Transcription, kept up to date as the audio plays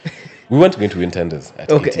We weren't going to win tenders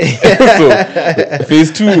at Okay. 18. So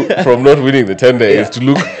phase 2 from not winning the tender is to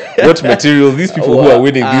look what materials these people who are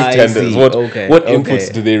winning these tenders, what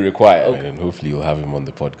inputs do they require? Okay. And hopefully you'll have him on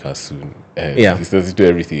the podcast soon. He says to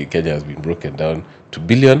everything in Kenya has been broken down to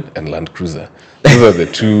billion and Land Cruiser. Those are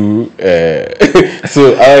the two.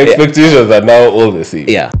 So our expectations are now all the same.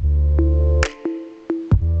 Yeah.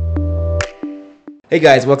 Hey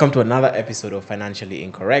guys, welcome to another episode of Financially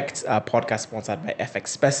Incorrect, a podcast sponsored by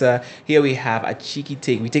FX Pesa. Here we have a cheeky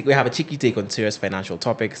take. We have a cheeky take on serious financial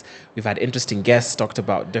topics. We've had interesting guests, talked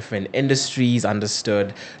about different industries,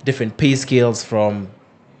 understood different pay scales from,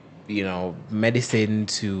 medicine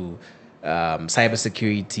to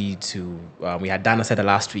cybersecurity to we had Dana Seda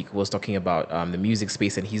last week who was talking about the music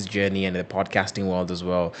space and his journey and the podcasting world as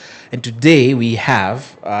well. And today we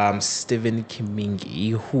have Stephen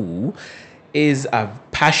Kimingi, who is a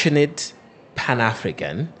passionate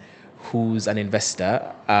Pan-African who's an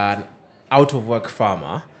investor, an out-of-work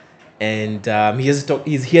farmer, and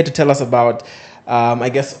he's here to tell us about,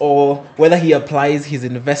 whether he applies his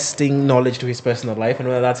investing knowledge to his personal life and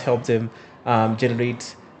whether that's helped him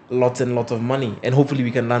generate lots and lots of money. And hopefully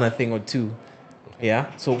we can learn a thing or two.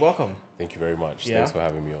 Yeah, so welcome. Thank you very much. Yeah. Thanks for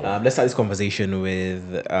having me on. Let's start this conversation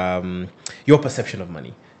with your perception of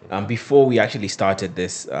money. Before we actually started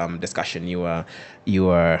this discussion, you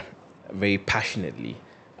were very passionately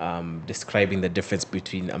describing the difference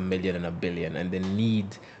between a million and a billion and the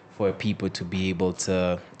need for people to be able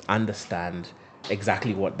to understand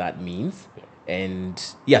exactly what that means. Yeah. And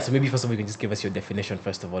so maybe first of all, you can just give us your definition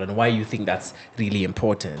first of all, and why you think that's really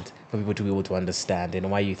important for people to be able to understand,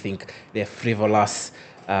 and why you think they're frivolous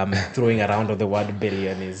throwing around of the word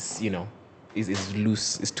billion is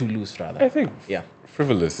loose, is too loose rather. I think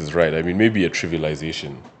frivolous is right. I mean, maybe a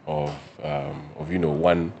trivialization of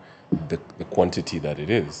the quantity that it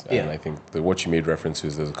is. And I think that what you made reference to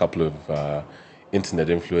is there's a couple of internet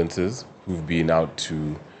influencers who've been out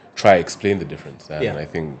to try explain the difference. And I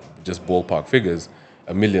think just ballpark figures,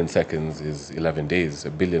 1 million seconds is 11 days,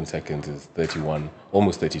 1 billion seconds is 31,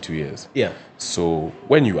 almost 32 years. Yeah. So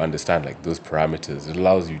when you understand like those parameters, it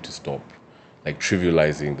allows you to stop like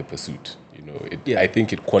trivializing the pursuit. I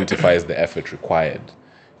think it quantifies the effort required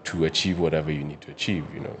to achieve whatever you need to achieve.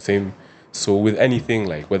 Same. So with anything,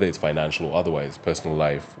 like whether it's financial or otherwise, personal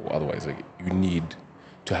life or otherwise, like you need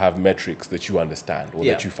to have metrics that you understand or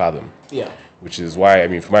that you fathom. Yeah. Which is why, I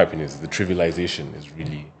mean, from my opinion, the trivialization is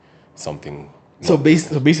really something. So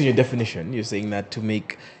based on your definition, you're saying that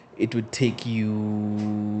it would take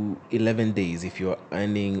you 11 days if you're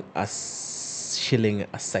earning a shilling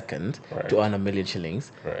a second to earn 1 million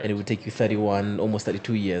shillings, and it would take you 31, almost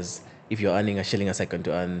 32 years if you're earning a shilling a second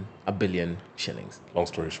to earn 1 billion shillings. Long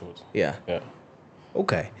story short. Yeah.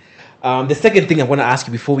 Okay. The second thing I want to ask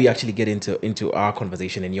you before we actually get into our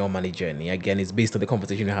conversation and your money journey, again, is based on the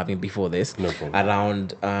conversation you're having before this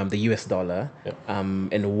around the US dollar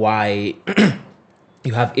and why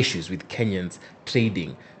you have issues with Kenyans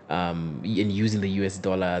trading and using the US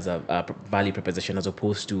dollar as a value proposition as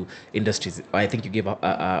opposed to industries. I think you gave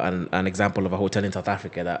an example of a hotel in South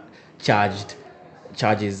Africa that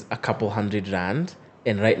charges a couple $100.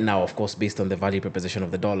 And right now, of course, based on the value proposition of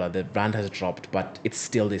the dollar, the rand has dropped, but it's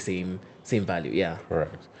still the same value. Yeah.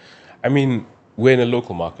 Correct. I mean, we're in a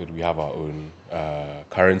local market. We have our own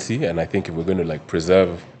currency, and I think if we're going to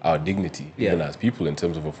preserve our dignity, even as people, in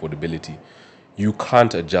terms of affordability, you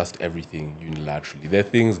can't adjust everything unilaterally. There are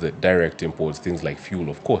things that direct imports, things like fuel,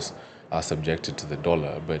 of course, are subjected to the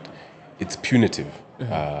dollar, but it's punitive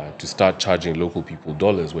to start charging local people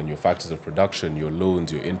dollars when your factors of production, your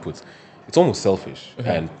loans, your inputs. It's almost selfish,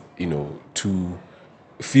 and to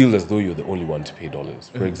feel as though you're the only one to pay dollars.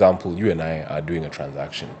 For example, you and I are doing a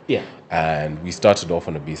transaction, and we started off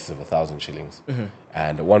on a basis of 1,000 shillings,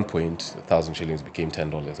 and at one point 1,000 shillings became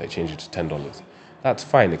 $10. I changed it to $10. That's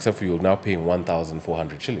fine, except for you're now paying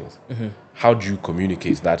 1,400 shillings. How do you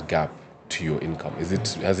communicate that gap to your income? Has it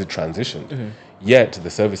transitioned? Yet the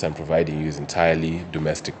service I'm providing you is entirely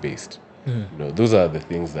domestic based. Those are the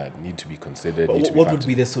things that need to be considered. But what would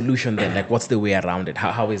be the solution then? Like, what's the way around it?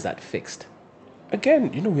 How is that fixed?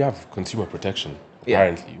 Again, we have consumer protection.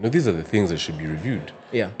 Apparently, these are the things that should be reviewed.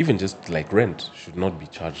 Yeah. Even just like rent should not be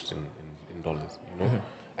charged in dollars.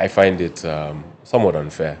 I find it somewhat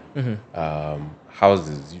unfair.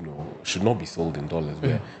 Houses, should not be sold in dollars.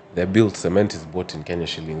 Where they're built, cement is bought in Kenya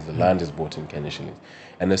shillings, the land is bought in Kenya shillings.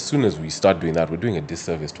 And as soon as we start doing that, we're doing a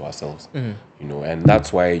disservice to ourselves. And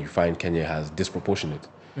that's why you find Kenya has disproportionate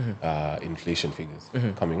inflation figures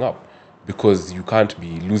coming up. because you can't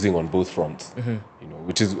be losing on both fronts. You know,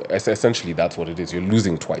 which is essentially that's what it is. You're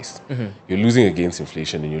losing twice. You're losing against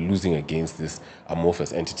inflation, and you're losing against this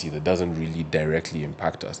amorphous entity that doesn't really directly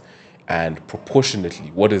impact us. And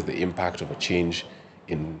proportionately, what is the impact of a change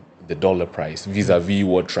in the dollar price vis-a-vis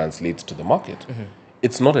what translates to the market?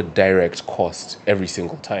 It's not a direct cost every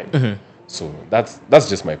single time. So that's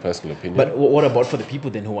just my personal opinion. But what about for the people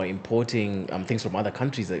then who are importing things from other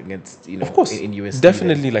countries against, you know, of course, in USD?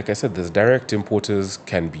 definitely, like I said, there's direct importers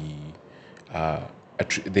can be,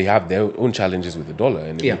 they have their own challenges with the dollar,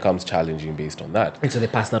 and it becomes challenging based on that. And so they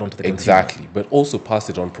pass that on to the consumer. Exactly, but also pass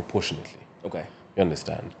it on proportionately. Okay. You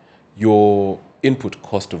understand? Your input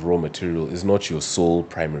cost of raw material is not your sole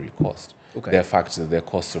primary cost. Okay. There are factors, there are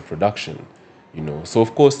costs of production, you know. So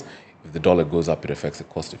of course, if the dollar goes up, it affects the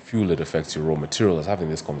cost of fuel, it affects your raw material. I was having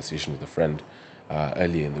this conversation with a friend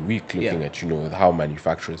earlier in the week, looking at, you know, how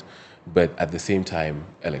manufacturers, but at the same time,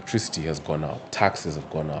 electricity has gone up, taxes have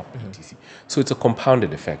gone up, etc. So it's a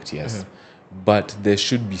compounded effect, yes. But there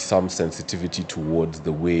should be some sensitivity towards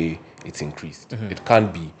the way it's increased. It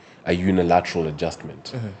can't be a unilateral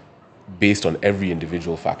adjustment based on every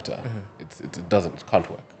individual factor. It can't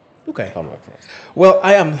work. Okay. It can't work for us. Well,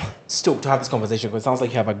 I am stoked to have this conversation because it sounds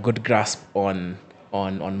like you have a good grasp on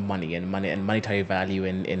money and monetary value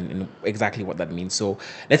and exactly what that means. So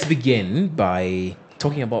let's begin by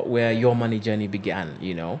talking about where your money journey began.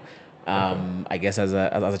 You know, I guess as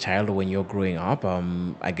a child or when you're growing up,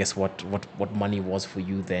 I guess what money was for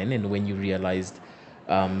you then, and when you realized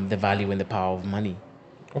the value and the power of money.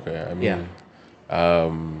 Okay, I mean,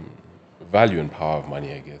 value and power of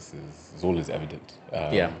money, I guess, is always evident.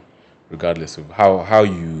 Regardless of how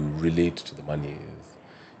you relate to the money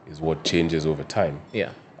is what changes over time.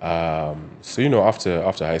 Yeah. So, you know, after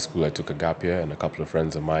high school, I took a gap year, and a couple of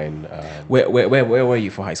friends of mine. Where were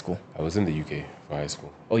you for high school? I was in the UK for high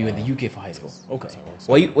school. Oh, you were in the UK for high school. Okay.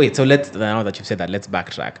 So Wait. So now that you've said that, let's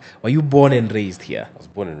backtrack. Were you born and raised here? I was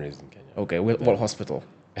born and raised in Kenya. Okay. What hospital?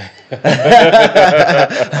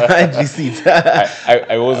 Receipt.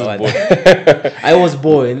 I wasn't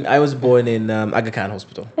born. I was born in Aga Khan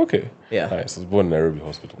Hospital. Okay. Yeah. Nice. I was born in Nairobi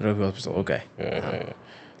Hospital. Nairobi Hospital. Okay. Yeah.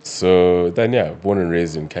 So then, born and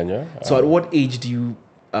raised in Kenya. So at what age do you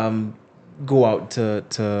go out to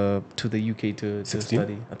the UK to 16?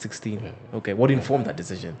 study? At 16. Yeah. Okay. What informed that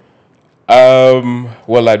decision?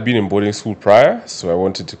 Well, I'd been in boarding school prior, so I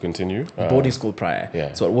wanted to continue. Boarding school prior?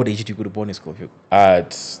 Yeah. So at what age did you go to boarding school?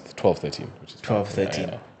 At 12, 13, which is 12, 13.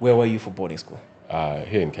 Yeah. Where were you for boarding school?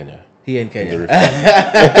 Here in Kenya. Here in Kenya. In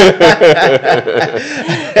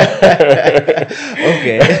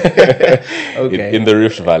Okay. In the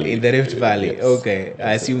Rift Valley. In the Rift Valley. Yes. Okay.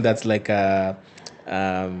 I assume that's like my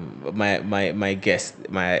guess,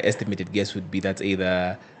 my estimated guess would be that's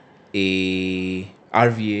either a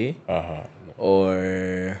RVA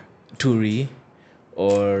or Turi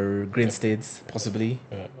or Green States, possibly.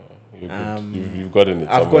 You've gotten it.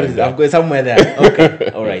 I've got it somewhere there. Okay.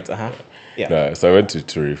 All right. Yeah. So I went to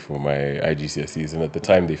Turi for my IGCSEs, and at the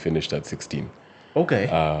time they finished at 16. Okay.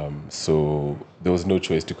 So there was no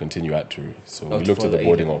choice to continue at Turi. So we looked at the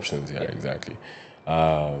boarding options. Yeah, exactly.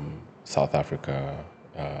 South Africa,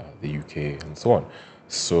 the UK, and so on.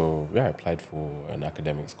 So I applied for an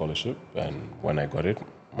academic scholarship, and when I got it,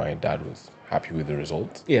 my dad was happy with the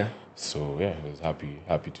result. Yeah. So he was happy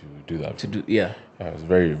to do that. I was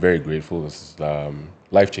very, very grateful. It was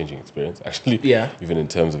life-changing experience, actually. Yeah. Even in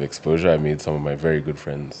terms of exposure, I made some of my very good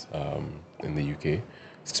friends in the UK.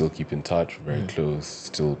 Still keep in touch, very close.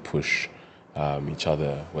 Still push each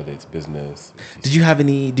other, whether it's business. Do you have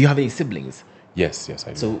any siblings? Yes, I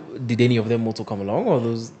do. So did any of them also come along, or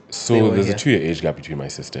those? So there's a 2-year age gap between my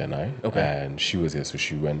sister and I. Okay. And she was here, so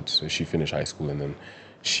she finished high school, and then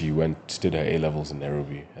she did her A-levels in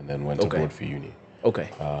Nairobi, and then went abroad for uni. Okay.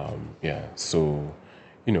 So,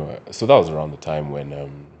 so that was around the time when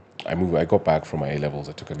I got back from my A-levels.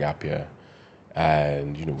 I took a gap year,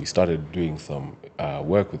 and we started doing some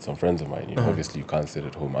work with some friends of mine. Obviously you can't sit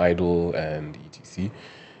at home idle and etc.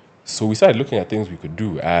 So we started looking at things we could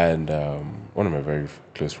do, and one of my very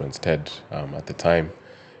close friends, Ted, at the time,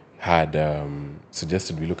 had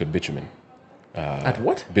suggested we look at bitumen. At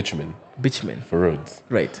what? Bitumen. Bitumen. For roads.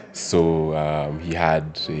 Right. So he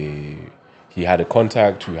had a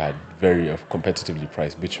contact who had very competitively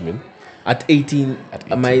priced bitumen. At 18,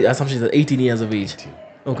 my assumption is at 18 years of age. 18.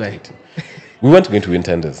 Okay. 18. We weren't going to win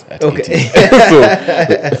tenders at 18. So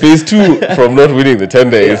phase 2 from not winning the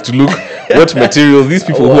tender is to look what materials these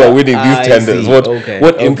people who are winning these tenders, what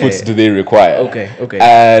inputs do they require? Okay.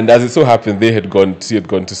 And as it so happened, he had gone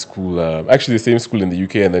to school, actually the same school in the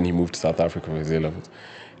UK, and then he moved to South Africa for his A-levels.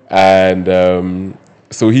 And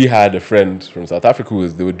So he had a friend from South Africa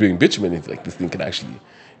they were doing bitumen. He's like, this thing can actually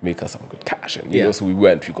make us some good cash. And, you know, so we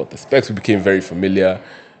went, we got the specs, we became very familiar,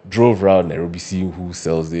 drove around Nairobi, seeing who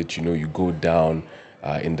sells it. You know, you go down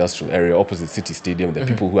industrial area opposite City Stadium, there are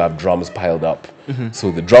people who have drums piled up.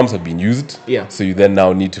 So the drums have been used. Yeah. So you then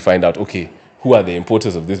now need to find out, okay, who are the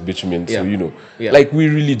importers of this bitumen? So, you know, like we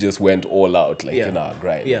really just went all out, like in our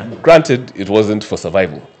grind. Granted, it wasn't for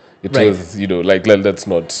survival. It was, you know, like let's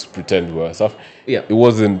not pretend we were stuff. It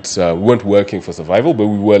wasn't. We weren't working for survival, but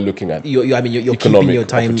we were looking at. You're keeping your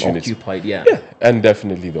time occupied. Yeah, and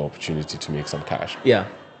definitely the opportunity to make some cash. Yeah.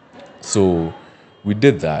 So we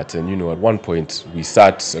did that, and you know, at one point we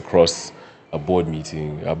sat across a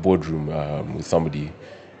boardroom with somebody,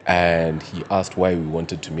 and he asked why we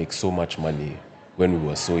wanted to make so much money when we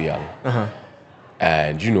were so young.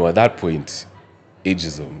 And you know, at that point,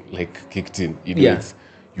 ageism like kicked in. You know,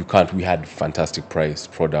 you can't. We had fantastic price,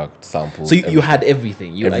 product, samples. So you had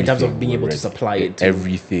everything. In terms of being able to supply it. To,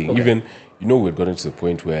 everything. Even, you know, we'd gotten to the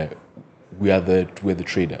point where we're the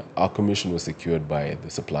trader. Our commission was secured by the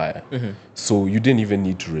supplier. So you didn't even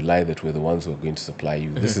need to rely that we're the ones who are going to supply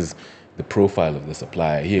you. This is the profile of the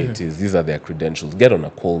supplier. Here it is. These are their credentials. Get on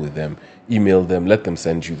a call with them, email them, let them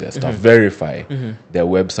send you their stuff, verify their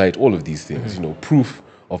website, all of these things. You know, proof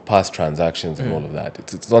of past transactions and all of that.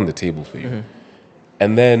 It's on the table for you.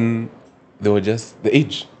 And then there were just the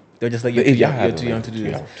age. They were just like, you're too young to do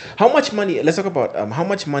this. How much money, let's talk about how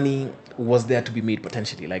much money was there to be made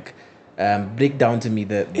potentially? Like, break down to me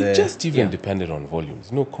the it just even depended on volumes.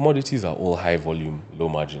 You know, commodities are all high volume, low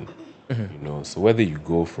margin. You know, so whether you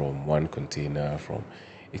go from one container,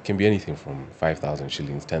 it can be anything from 5,000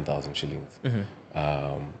 shillings, 10,000 shillings,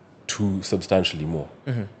 to substantially more.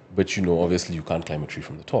 But you know, obviously you can't climb a tree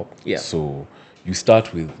from the top. So you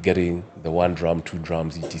start with getting the 1 drum, 2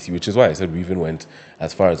 drums, etc., which is why I said we even went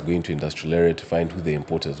as far as going to industrial area to find who the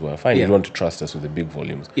importers were. Fine, you don't want to trust us with the big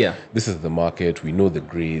volumes. This is the market, we know the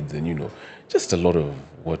grades, and you know, just a lot of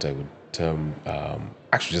what I would term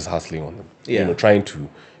actually just hustling on them. You know, trying to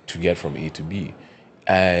get from A to B.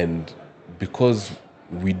 And because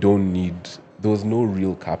we don't need, there was no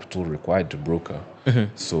real capital required to broker.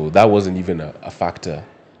 So that wasn't even a factor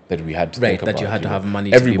that we had to think about. That you had to have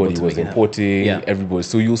money. Everybody was importing. Everybody.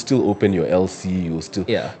 So you'll still open your LC. You'll still.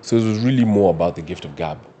 So it was really more about the gift of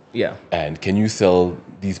gab. And can you sell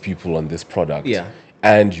these people on this product?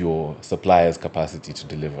 And your supplier's capacity to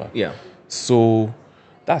deliver. So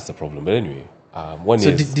that's the problem. But anyway,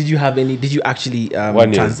 did you have any? Did you actually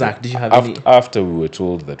transact? Did you have any? After we were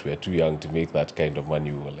told that we are too young to make that kind of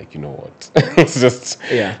money, we were like, you know what? It's just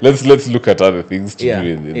let's look at other things to do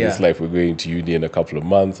in this life. We're going to uni in a couple of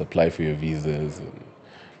months. Apply for your visas and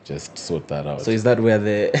just sort that out. So is that where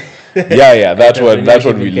the that's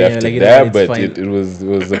what we left it there. But it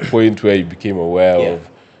was a point where you became aware of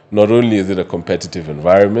not only is it a competitive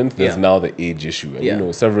environment, there's now the age issue. And you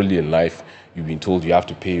know, severally in life, you've been told you have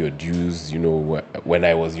to pay your dues, you know, when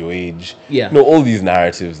I was your age. You know, all these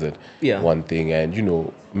narratives that one thing. And, you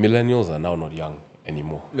know, millennials are now not young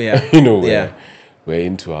anymore. You know, we're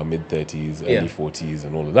into our mid-30s, early 40s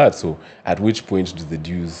and all of that. So at which point do the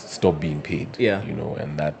dues stop being paid? You know,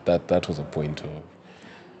 and that was a point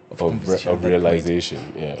of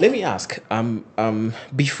realization. Let me ask,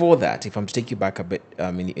 before that, if I'm to take you back a bit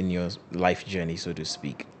in your life journey, so to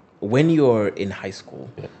speak, when you're in high school,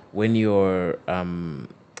 when you're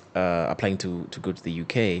applying to go to the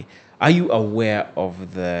UK, are you aware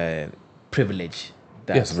of the privilege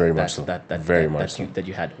that that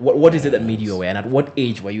you had? What is it that made you aware, and at what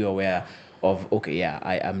age were you aware of? Okay,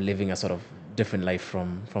 I'm living a sort of different life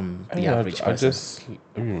from the average person.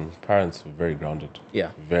 Parents were very grounded.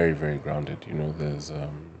 Very, very grounded. You know,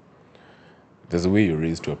 there's a way you're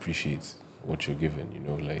raised to appreciate what you're given. You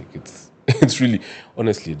know, like it's really,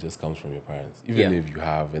 honestly, it just comes from your parents. Even if you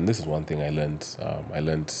have, and this is one thing I learned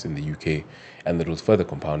in the UK, and that was further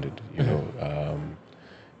compounded, you know,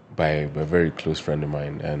 by a very close friend of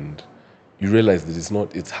mine. And you realize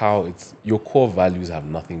that your core values have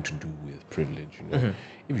nothing to do with privilege, you know.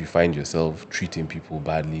 If you find yourself treating people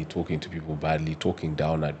badly, talking to people badly, talking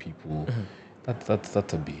down at people, that's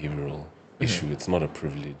a behavioral issue. It's not a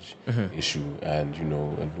privilege issue. And, you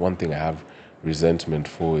know, and one thing I have resentment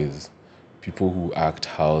for is people who act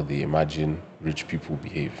how they imagine rich people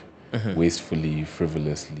behave, wastefully,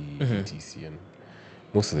 frivolously, etc. And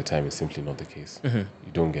most of the time, it's simply not the case.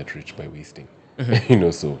 You don't get rich by wasting. You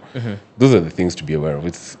know, so those are the things to be aware of.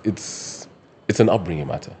 It's an upbringing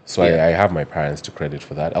matter. So I have my parents to credit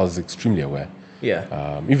for that. I was extremely aware.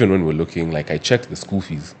 Even when we're looking, like I checked the school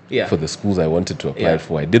fees for the schools I wanted to apply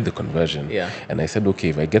for. I did the conversion, and I said, okay,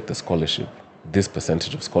 if I get the scholarship, this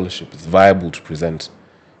percentage of scholarship is viable to present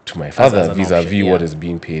to my father as an vis-a-vis option, yeah. what is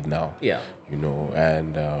being paid now. Yeah. You know,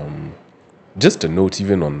 and just a note,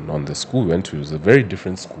 even on the school we went to, it was a very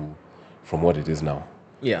different school from what it is now.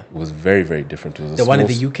 Yeah. It was very, very different. It was a The one in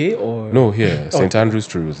small the UK or No, here, St. Andrew's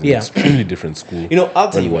Tree was an Yeah. extremely different school. You know, I'll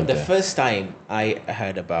tell when you we what. went The there. first time I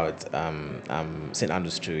heard about St.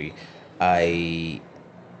 Andrew's Tree, I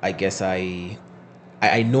guess I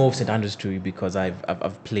know of St. Andrew's Tree because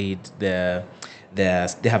I've played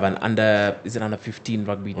they have an under 15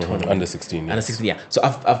 rugby tournament. Under 16, Under yes. 16, yeah. So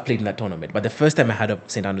I've played in that tournament. But the first time I heard of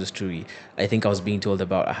St. Andrew's Tree, I think I was being told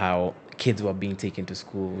about how kids were being taken to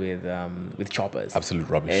school with choppers. Absolute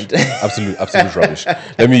rubbish. And- absolute rubbish.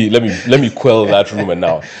 Let me quell that rumor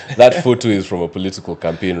now. That photo is from a political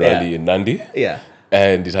campaign rally in Nandi. Yeah.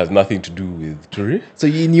 And it has nothing to do with Turi. So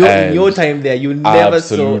in your time there, you never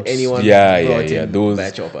saw anyone brought in by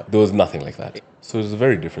a chopper. There was nothing like that. So it was a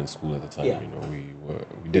very different school at the time. Yeah. You know,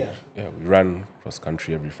 we ran cross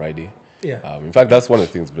country every Friday. Yeah. In fact, that's one of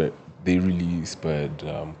the things that they really spurred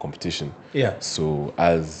competition. Yeah. So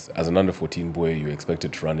as an under 14 boy, you're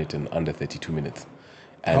expected to run it in under 32 minutes.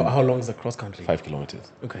 And How long is the cross country? 5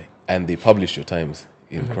 kilometers. Okay. And they publish your times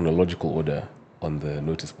in chronological order on the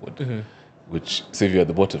notice board. Which, so if you're at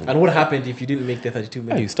the bottom, And what happened if you didn't make the 32 you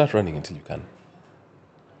minutes? start running until you can.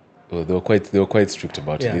 Well, they were quite strict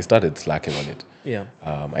about Yeah. it. They started slacking on it. Yeah.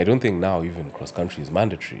 I don't think now even cross country is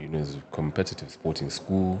mandatory. You know, it's a competitive sporting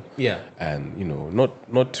school. Yeah. And you know,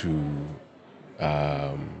 not to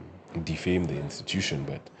defame the institution,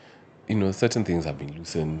 but you know, certain things have been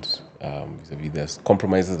loosened. Vis-a-vis there's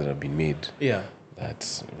compromises that have been made. Yeah.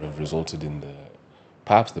 That have resulted in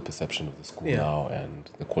perhaps the perception of the school Yeah. now and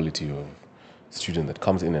the quality of student that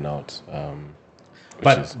comes in and out.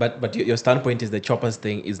 But your standpoint is the choppers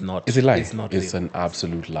thing is not. It's a lie. It's not. It's real. an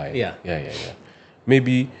absolute lie. Yeah. Yeah.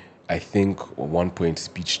 Maybe I think at one point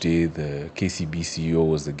speech day, the KCB CEO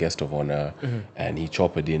was the guest of honor, and he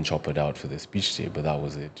choppered in, choppered out for the speech day, but that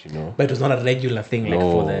was it. You know. But it was not a regular thing, like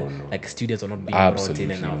for the No. like students are not being brought in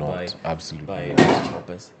Absolutely and out not. Absolutely by not.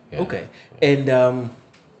 choppers. Yeah. Okay. And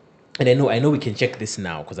I know we can check this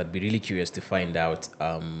now because I'd be really curious to find out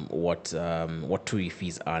what TUI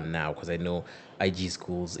fees are now, because I know IG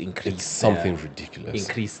schools increase Something ridiculous.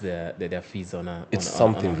 increase their fees on a It's on a-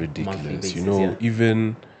 something on a monthly ridiculous. basis, You know, yeah.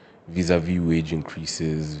 even vis-a-vis wage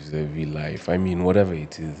increases, vis-a-vis life. I mean, whatever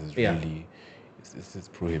it is Yeah. really it's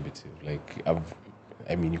prohibitive. Like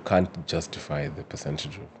you can't justify the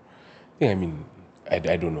percentage of. Yeah, I mean, I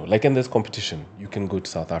don't know. Like, and there's competition. You can go to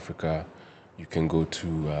South Africa. You can go to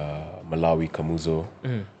Malawi, Kamuzo.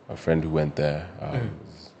 A friend who went there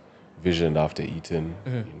was visioned after Eton.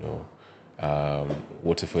 You know,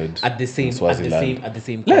 Waterford at the same Swaziland. at the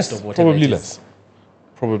same cost Less, of whatever probably it is. less.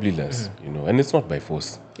 Probably less, you know, and it's not by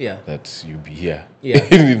force Yeah. that you be here Yeah.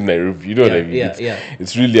 in Nairobi. You know what I mean? Yeah.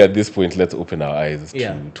 It's really at this point, let's open our eyes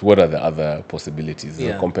Yeah. to what are the other possibilities. It's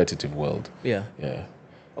Yeah. a competitive world. Yeah. Yeah.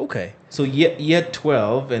 Okay. So year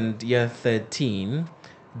 12 and year 13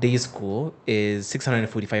 day school is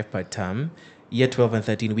 645 per term. Year 12 and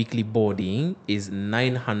 13 weekly boarding is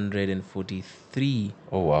 943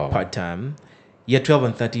 Oh, wow. per term. Year 12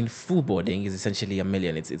 and 13 full boarding is essentially $1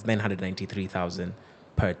 million. It's 993,000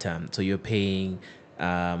 per term. So you're paying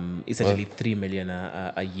essentially 3 million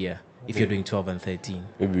a year if you're doing 12 and 13.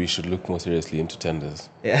 Maybe we should look more seriously into tenders.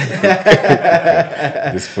 Yeah.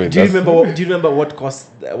 At this point, Do you remember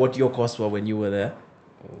what your costs were when you were there?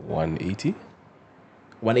 180?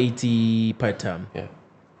 180 per term. Yeah.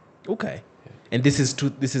 Okay. And this is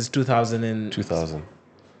 2000 and 2000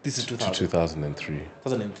 this is to 2000. 2003.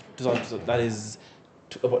 2000, so that is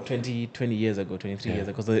about 20 years ago, 23 Yeah. years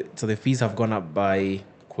ago. So the fees have gone up by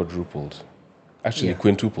Quadrupled. Actually, Yeah.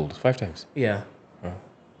 quintupled 5 times. yeah.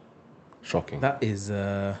 Shocking. That is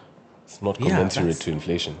It's not Yeah, commensurate that's- to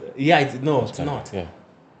inflation. yeah, it's not. Yeah.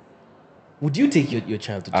 Would you take your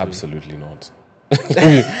child to TUI? Absolutely not.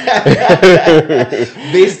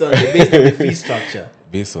 based on the fee structure?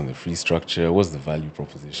 Based on the fee structure, what's the value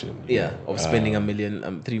proposition? you Yeah, know? of spending $1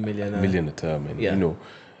 million, 3 million. Million a term, and Yeah. you know,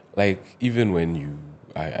 like even when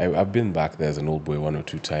I've been back there as an old boy 1 or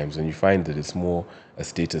 2 times, and you find that it's more a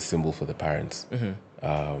status symbol for the parents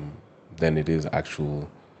than it is actual.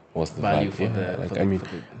 What's the Value value? for the- like for I the- mean, for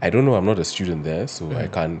the- I don't know. I'm not a student there, so I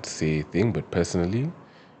can't say a thing. But personally,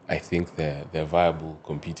 I think they're viable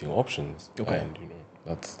competing options, Okay. and you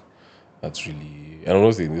know that's really. And I'm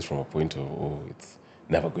not saying this from a point of it's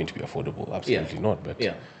never going to be affordable. Absolutely not. But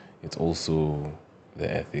Yeah. it's also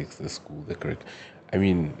the ethics, the school, the curriculum. I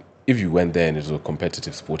mean, if you went there and it was a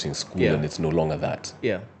competitive sporting school Yeah. and it's no longer that,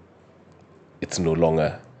 Yeah. it's no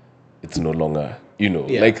longer, you know,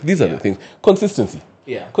 Yeah. like these are Yeah. the things. Consistency.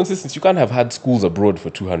 Yeah. Consistency. You can't have had schools abroad for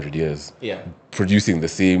 200 years Yeah. producing the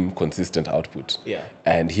same consistent output. Yeah.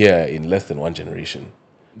 And here in less than one generation.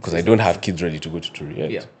 Because I don't have kids ready to go to Turi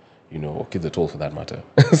yet. Yeah. You know, or kids at all for that matter.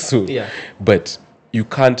 So, Yeah. but you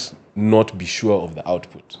can't not be sure of the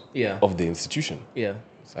output Yeah. of the institution. Yeah.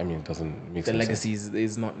 I mean, it doesn't make The sense. legacy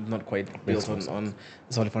is not quite built on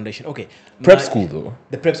a solid foundation. Okay. Prep school, though.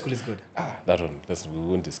 The prep school is good. That one, we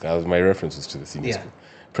won't discuss. My reference was to the senior Yeah. school.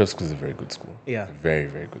 Prep school is a very good school. Yeah. Very,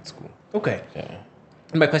 very good school. Okay. Yeah.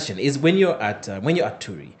 And my question is, when you're at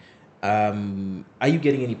Turi, are you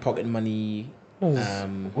getting any pocket money?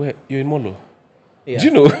 Where you're in Molo? Yeah. Do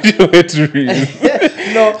you know where Turi is?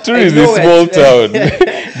 No, Turi is a small town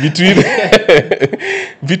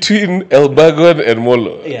between Elbagon and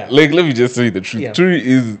Molo. Yeah. Like, let me just say the truth. Yeah. Turi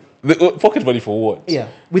is the pocket money for what? Yeah.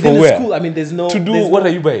 Within For the where? school, I mean, there's no To do there's what no,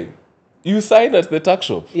 are you buying? You sign at the tax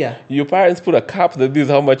shop. Yeah. Your parents put a cap that this is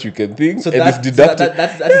how much you can think, So and that- it's deducted.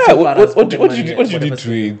 that's yeah. your part as What do pocket you money, what do you whatever need to?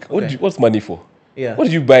 spending. Okay. What's money for? Yeah. What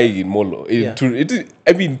are you buying in Molo? In Yeah. Turi,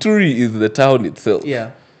 I mean, Turi is the town itself.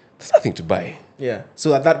 Yeah. There's nothing to buy. Yeah.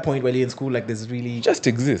 So at that point, while you're in school, like there's really Just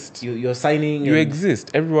exist. you're signing. You and-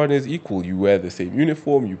 exist. Everyone is equal. You wear the same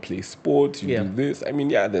uniform. You play sports. You Yeah. do this. I mean,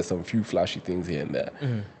 yeah, there's some few flashy things here and there,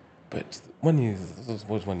 but money is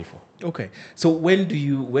what's money for? Okay. So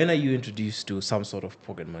when are you introduced to some sort of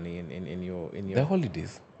pocket money in your The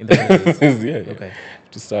holidays. in the holidays? yeah. Okay.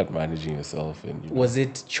 To start managing yourself and Was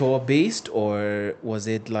it chore based, or was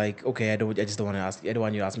it like, okay, I just don't want to ask. I don't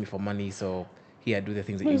want you to ask me for money, so here I do the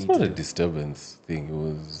things that you it's need not to a do. disturbance thing. It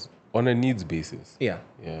was on a needs basis. Yeah.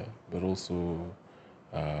 Yeah, but also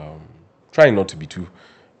trying not to be too.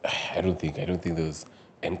 I don't think there was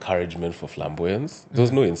encouragement for flamboyance. There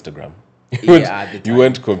was no Instagram. Yeah, at the You time.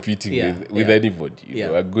 weren't competing Yeah, with yeah. anybody. You Yeah.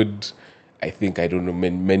 know, a good. I think I don't know.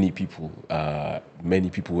 Many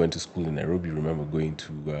people went to school in Nairobi. Remember going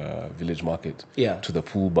to Village Market. Yeah. To the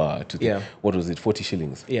pool bar. To the, Yeah. what was it? 40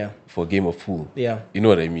 shillings. Yeah. For a game of pool. Yeah. You know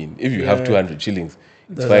what I mean? If you have Yeah. 200 shillings,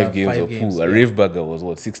 it's Those 5 are games 5 of games, pool. A yeah. rave burger was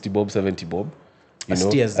what, 60 bob, 70 bob? You A know,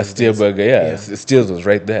 Steers a those steer days. burger, yeah. Yeah. Steers was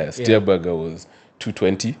right there. Steer Yeah. burger was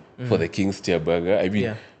 220 for the King steer burger. I mean,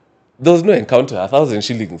 Yeah. there was no encounter. 1,000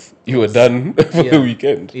 shillings, you were done for Yeah. the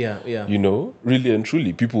weekend. Yeah. Yeah. You know, really and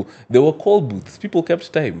truly, there were call booths. People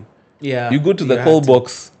kept time. Yeah. You go to the had call to.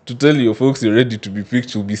 box to tell your folks you're ready to be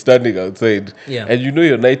picked. You'll be standing outside. Yeah. And you know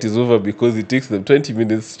your night is over because it takes them 20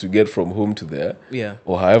 minutes to get from home to there. Yeah.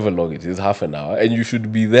 Or however long it is, half an hour. And you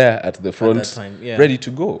should be there at the front, time, yeah. ready to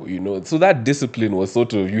go, you know. So that discipline was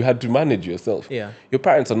sort of, you had to manage yourself. Yeah. Your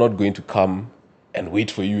parents are not going to come and wait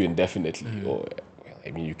for you indefinitely. Or, well, I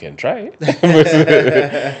mean, you can try.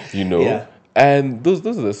 But, you know. Yeah. And those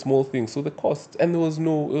are the small things. So the cost, and it was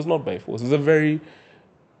not by force. It was a very,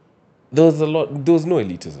 there was no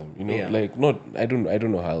elitism, you know, Yeah. like I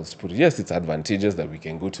don't know how else to put it. Yes, it's advantageous that we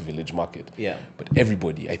can go to Village Market. Yeah. But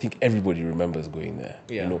I think everybody remembers going there,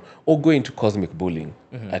 Yeah. you know, or going to Cosmic Bowling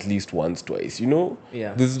at least once, twice, you know.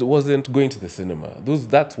 Yeah. This wasn't going to the cinema.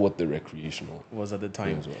 That's what the recreational Was at the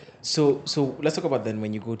time. games were. So let's talk about then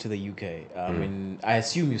when you go to the UK. And I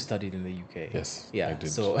assume you studied in the UK. Yes, Yeah. I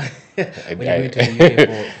did. So when you went to the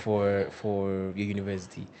UK for your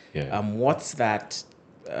university, Yeah. what's that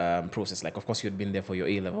process like? Of course, you had been there for your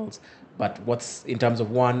A levels, but what's in terms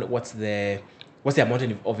of what's the amount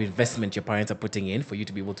of investment your parents are putting in for you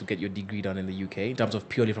to be able to get your degree done in the UK in terms of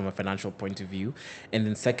purely from a financial point of view, and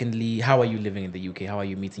then secondly, how are you living in the UK? How are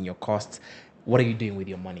you meeting your costs? What are you doing with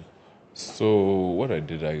your money? So what I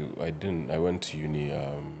did, I went to uni.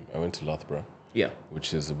 I went to Loughborough, Yeah.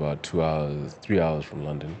 which is about 3 hours from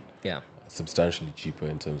London. Yeah. Substantially cheaper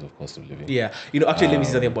in terms of cost of living. Yeah, actually, let me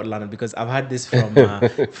say something about London because I've had this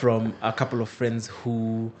from a couple of friends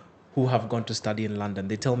who have gone to study in London.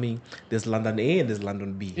 They tell me there's London A and there's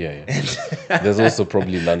London B. Yeah. There's also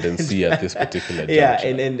probably London C at this particular juncture. Yeah,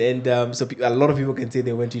 and so a lot of people can say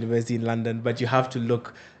they went to university in London, but you have to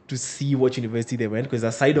look to see what university they went because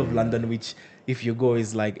aside of London, which if you go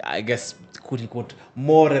is like, I guess, quote unquote,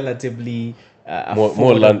 more relatively more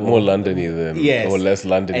Londony than or less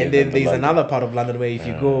Londony. And then than there's London. another part of London where if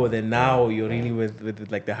you go, then now you're really with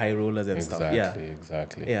like the high rollers and stuff. Yeah,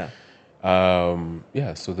 Exactly. yeah,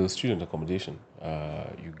 So the student accommodation,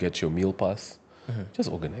 you get your meal pass. Just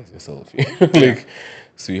organize yourself.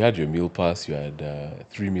 So you had your meal pass. You had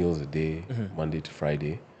 3 meals a day, Monday to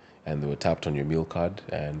Friday, and they were tapped on your meal card.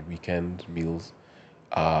 And weekend meals,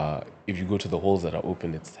 if you go to the halls that are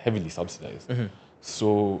open, it's heavily subsidized.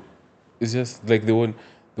 So it's just like there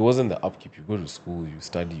wasn't the upkeep. You go to school, you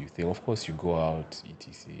study, you think. Of course, you go out,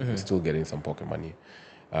 etc. You're still getting some pocket money.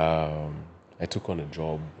 I took on a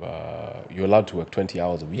job. You're allowed to work 20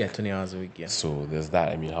 hours a week. Yeah, 20 hours a week. Yeah. So there's that.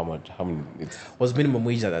 I mean, how many? Was minimum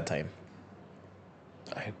wage at that time?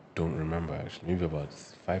 I don't remember actually. Maybe about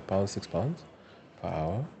 £5, £6 per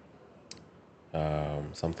hour.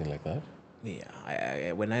 Something like that.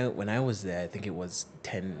 Yeah. When I was there, I think it was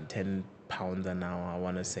 10 pounds an hour. I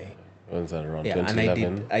want to say. When was that around? Yeah, 2011?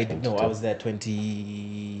 and I did. No, I was there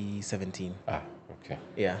 2017. Ah, okay.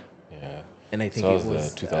 Yeah. Yeah. And I think So it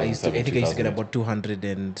was. I used to get about 200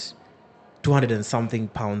 and something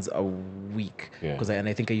pounds a week. Yeah. And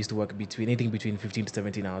I think I used to work anything between 15 to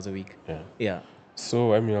 17 hours a week. Yeah. Yeah.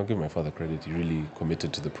 So, I mean, I'll give my father credit. He really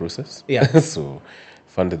committed to the process. Yeah. So,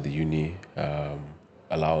 funded the uni,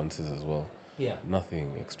 allowances as well. Yeah.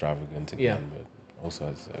 Nothing extravagant again, but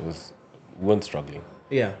also we weren't struggling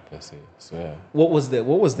Yeah. per se. So, yeah. What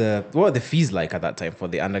were the fees like at that time for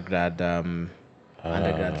the undergrad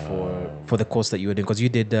for the course that you were doing? Because you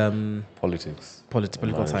did Politics. political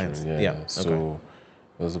management, science. Yeah. Yeah. So, Okay.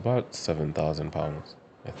 it was about £7,000,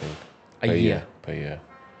 I think. A per year. Per year.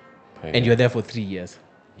 And you were there for 3 years.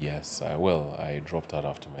 Yes, I dropped out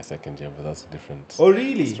after my second year, but that's a different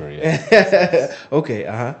Really? story. Yeah. Okay.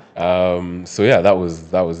 So yeah, that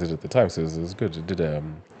was it at the time. So it was good. I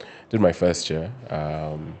did my first year.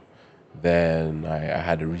 Then I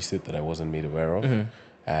had a resit that I wasn't made aware of.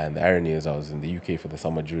 And the irony is, I was in the UK for the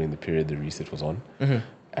summer during the period the resit was on.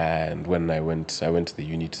 And when I went to the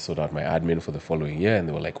uni to sort out my admin for the following year, and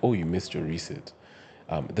they were like, "Oh, you missed your resit."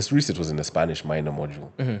 This resit was in the Spanish minor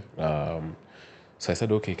module. So I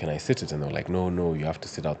said, "Okay, can I sit it?" And they were like, "No, you have to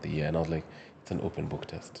sit out the year." And I was like, "It's an open book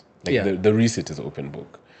test. Like Yeah. the resit is open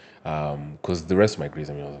book." Because the rest of my grades,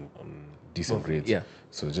 I mean, I was on decent grades. yeah.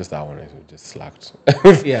 So just that one, I just slacked.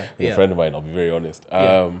 Yeah, With a friend of mine, I'll be very honest.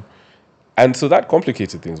 And so that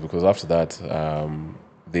complicated things because after that,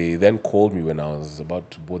 they then called me when I was about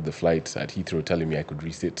to board the flight at Heathrow, telling me I could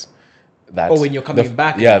resit. That when you're coming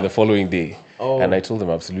back Yeah, now? the following day. Oh. And I told them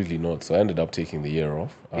absolutely not. So I ended up taking the year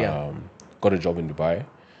off. Yeah. Got a job in Dubai.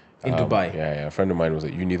 In Dubai? Yeah. A friend of mine was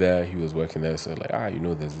at uni there. He was working there. So like,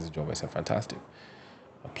 there's this job. I said, fantastic.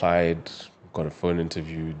 Applied, got a phone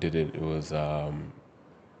interview, did it. It was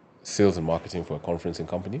sales and marketing for a conferencing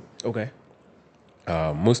company. Okay.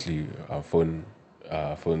 Mostly phone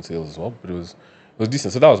sales as well, but it was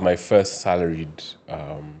decent. So that was my first salaried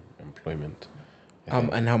employment.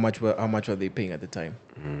 And how much were they paying at the time?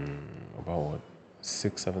 About what,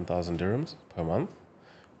 7,000 dirhams per month,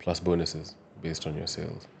 plus bonuses based on your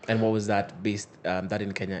sales. And what was that based that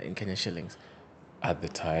in Kenya shillings? At the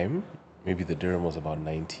time, maybe the dirham was about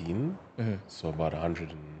 19, so about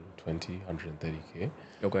 120, 130k.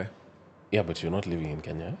 Okay. Yeah, but you're not living in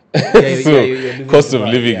Kenya. Yeah, So you're living cost in of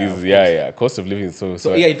Dubai, living yeah, is cost of living. So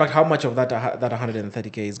yeah, in fact, how much of that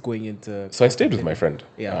 130k is going into? So I stayed with my friend.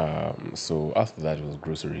 Yeah. So after that, it was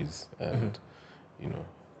groceries and,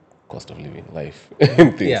 cost of living, life,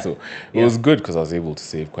 and things. Yeah. So it was good because I was able to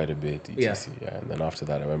save quite a bit, etc. Yeah. Yeah. And then after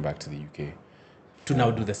that, I went back to the UK. To now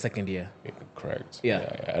do the second year. Yeah, correct. Yeah.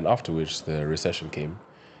 And after which, the recession came,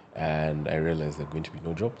 and I realized there are going to be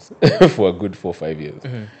no jobs for a good 4 or 5 years.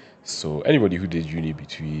 So anybody who did uni if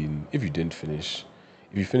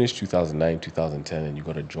you finished 2009, 2010, and you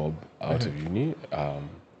got a job out of uni,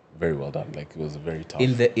 very well done. Like, it was very tough.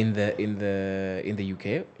 In the UK.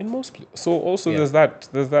 In most places. So also Yeah.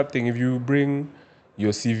 there's that thing. If you bring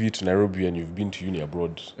your CV to Nairobi and you've been to uni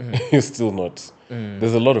abroad, you're still not.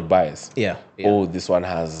 There's a lot of bias. Yeah. Oh, this one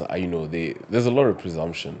has, there's a lot of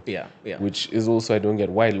presumption. Yeah. Yeah. Which is also, I don't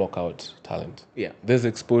get why lock out talent. Yeah. There's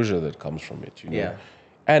exposure that comes from it, Yeah.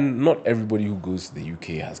 And not everybody who goes to the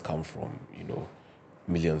UK has come from,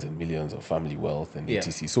 millions and millions of family wealth and Yeah.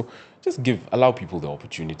 etc. So just allow people the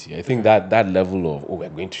opportunity. I think that level of, we're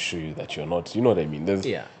going to show you that you're not, you know what I mean?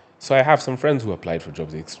 Yeah. So I have some friends who applied for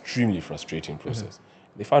jobs. Extremely frustrating process.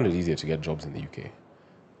 They found it easier to get jobs in the UK.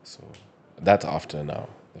 So that's after now,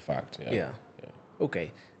 the fact. Yeah.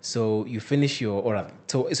 Okay. So you finish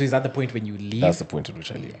so is that the point when you leave? That's the point at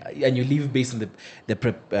which I leave. And you leave based on the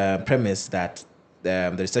premise that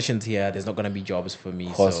the recession's here. There's not going to be jobs for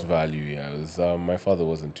me. Cost value, yeah. It was, my father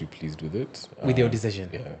wasn't too pleased with it. With your decision.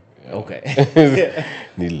 Yeah. Okay.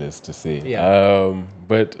 Needless to say. Yeah.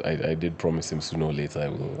 But I did promise him sooner or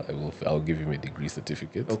later I'll give him a degree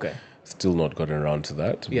certificate. Okay. Still not gotten around to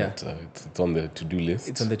that. Yeah. But it's on the to-do list.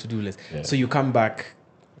 It's on the to-do list. Yeah. So you come back.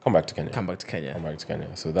 Come back to Kenya. Come back to Kenya. Come back to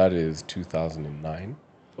Kenya. So that is 2009.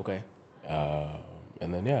 Okay.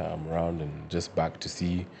 And then, I'm around and just back to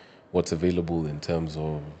see what's available in terms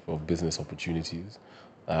of business opportunities.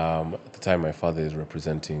 At the time, my father is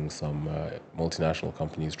representing some multinational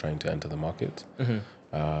companies trying to enter the market.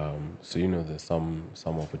 So, there's some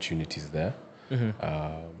opportunities there.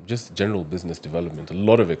 just general business development, a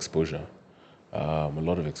lot of exposure,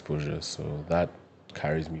 So that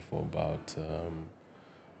carries me for about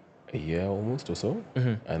a year almost or so,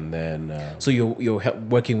 and then So you're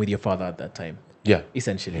working with your father at that time, yeah,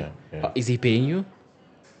 essentially. yeah. Is he paying you?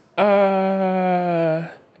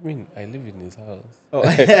 I mean, I live in his house. Oh.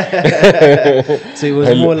 So it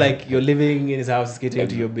was more like you're living in his house, catering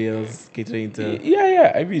to your bills, catering to.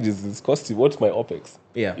 Yeah. I mean, it's costing. What's my OPEX?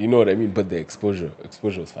 Yeah. You know what I mean? But the exposure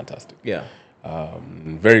was fantastic. Yeah.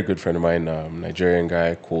 Very good friend of mine, Nigerian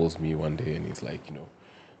guy, calls me one day and he's like,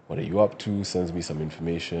 what are you up to? Sends me some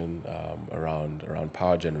information around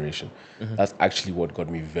power generation. That's actually what got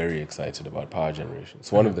me very excited about power generation.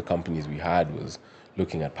 So one of the companies we had was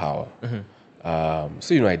looking at power.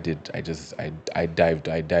 So I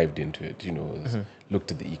dived into it.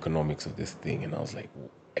 Looked at the economics of this thing, and I was like,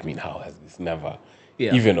 I mean, how has this never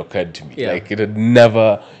even occurred to me? Yeah. Like it had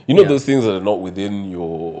never, Yeah. those things that are not within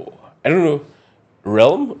your, I don't know,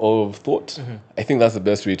 realm of thought. I think that's the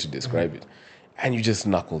best way to describe it. And you just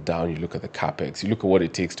knuckle down. You look at the capex. You look at what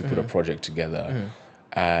it takes to put a project together,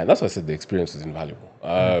 and that's why I said the experience was invaluable.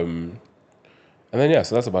 And then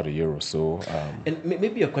so that's about a year or so. And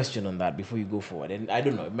maybe a question on that before you go forward. And I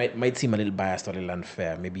don't know, it might seem a little biased or a little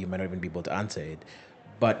unfair. Maybe you might not even be able to answer it.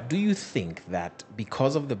 But do you think that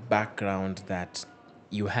because of the background that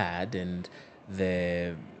you had and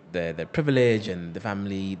the privilege and the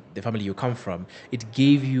family you come from, it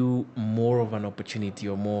gave you more of an opportunity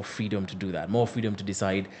or more freedom to do that, more freedom to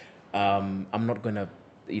decide, I'm not gonna,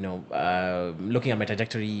 looking at my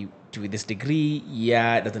trajectory to this degree,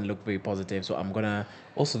 it doesn't look very positive, so I'm gonna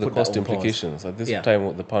Also, the put that cost on pause. implications. At this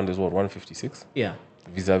time, the pound is what, 156? Yeah.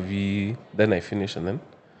 Vis-a-vis, then I finish and then,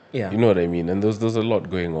 Yeah. you know what I mean? And there's a lot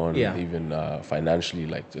going on, Yeah. even financially,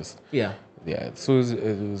 like just, Yeah. So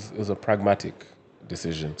it was a pragmatic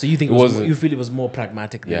decision. So you think you feel it was more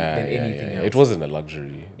pragmatic than anything else? It wasn't a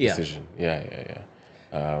luxury Yeah. decision. Yeah.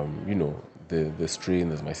 The strain,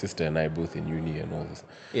 there's my sister and I both in uni and all this.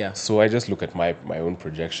 Yeah. So I just look at my own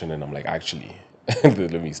projection and I'm like, actually,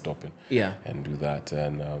 let me stop and do that.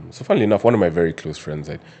 And so funnily enough, one of my very close friends,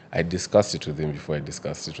 I discussed it with him before I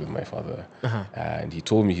discussed it with my father. And he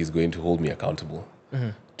told me he's going to hold me accountable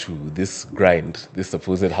to this grind, this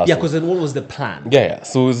supposed hustle. Yeah, because then what was the plan? Yeah.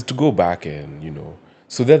 So it was to go back and,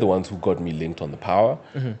 so they're the ones who got me linked on the power.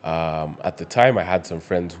 At the time, I had some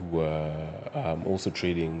friends who were also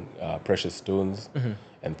trading precious stones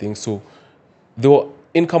and things. So there were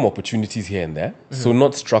income opportunities here and there. So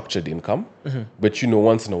not structured income, but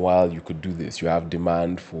once in a while you could do this. You have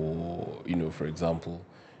demand for, for example,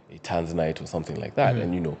 a Tanzanite or something like that.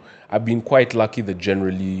 And I've been quite lucky that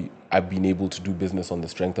generally I've been able to do business on the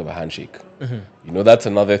strength of a handshake. That's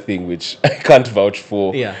another thing which I can't vouch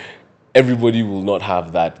for. Yeah. Everybody will not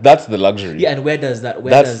have that. That's the luxury. Yeah, and where does that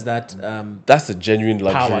that's a genuine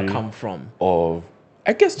luxury power come from? Of,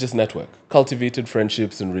 I guess, just network, cultivated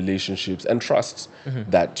friendships and relationships and trusts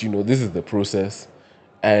that, this is the process.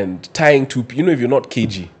 And tying to, if you're not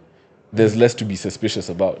cagey, there's less to be suspicious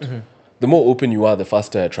about. The more open you are, the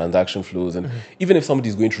faster transaction flows. And even if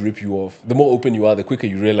somebody's going to rip you off, the more open you are, the quicker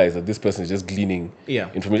you realize that this person is just gleaning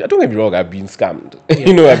information. Don't get me wrong, I've been scammed.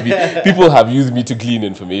 People have used me to glean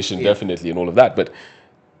information, definitely, and all of that. But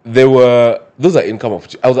those are income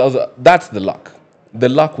opportunities. That's the luck. The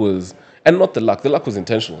luck was, and not the luck was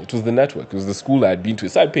intentional. It was the network. It was the school I had been to. It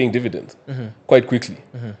started paying dividends quite quickly.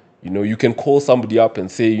 You can call somebody up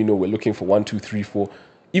and say, we're looking for 1, 2, 3, 4.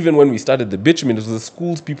 Even when we started the bitumen, it was the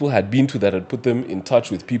schools people had been to that had put them in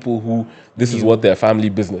touch with people who this is what their family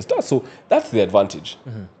business does. So that's the advantage.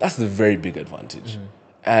 That's the very big advantage.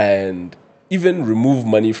 And even remove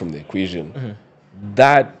money from the equation,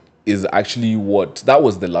 that is actually that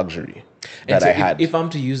was the luxury that I had. If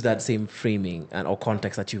I'm to use that same framing or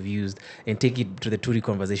context that you've used and take it to the Turi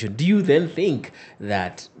conversation, do you then think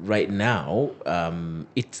that right now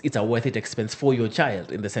it's a worth it expense for your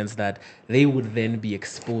child in the sense that they would then be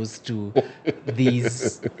exposed to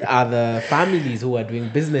these other families who are doing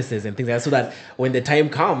businesses and things like that, so that when the time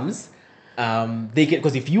comes, they can,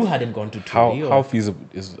 because if you hadn't gone to Turi,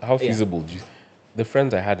 how feasible do you, the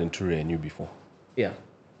friends I had in Turi I knew before. Yeah.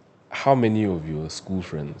 How many of your school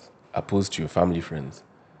friends, opposed to your family friends,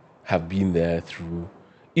 have been there through,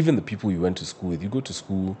 even the people you went to school with? You go to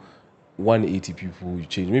school, 180 people, you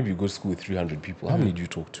change. Maybe you go to school with 300 people. How many do you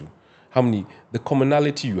talk to? How many? The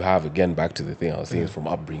commonality you have, again, back to the thing I was saying, is from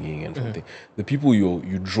upbringing and from the people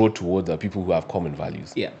you draw towards are people who have common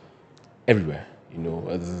values. Yeah. Everywhere.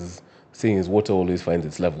 As saying is, water always finds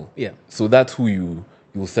its level. Yeah. So that's who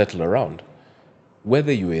you'll settle around.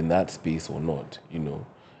 Whether you're in that space or not,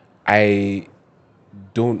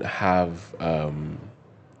 don't have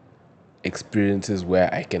experiences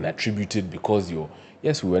where I can attribute it because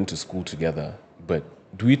yes, we went to school together, but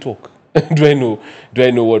do we talk? Do I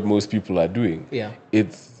know what most people are doing? Yeah.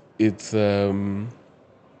 It's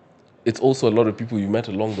also a lot of people you met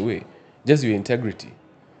along the way. Just your integrity.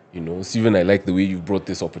 Steven, I like the way you've brought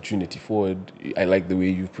this opportunity forward. I like the way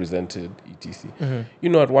you've presented, etc.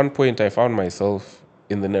 At one point I found myself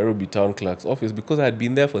in the Nairobi town clerk's office because I had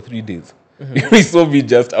been there for 3 days. He saw me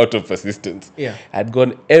just out of persistence. Yeah. I'd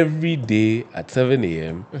gone every day at 7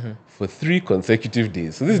 a.m. For 3 consecutive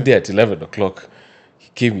days. So this day at 11 o'clock, he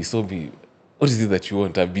came, he saw me. What is it that you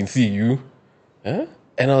want? I've been seeing you. Huh?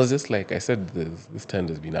 And I was just like, I said, this tent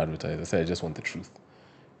has been advertised. I said, I just want the truth.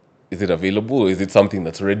 Is it available or is it something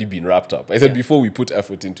that's already been wrapped up? I said, before we put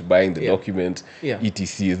effort into buying the document,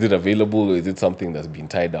 etc., is it available or is it something that's been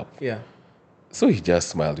tied up? Yeah. So he just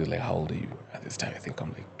smiled. He was like, how old are you? At this time, I think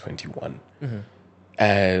I'm like 21.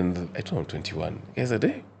 And I told him 21. He said,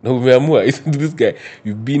 hey, no, Meamua. He said, this guy,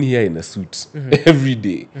 you've been here in a suit every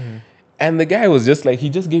day. And the guy was just like, he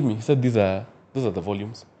just gave me, he said, those are the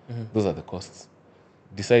volumes. Those are the costs.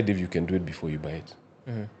 Decide if you can do it before you buy it.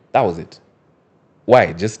 That was it.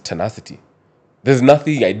 Why? Just tenacity. There's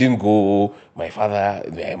nothing, I didn't go, my father,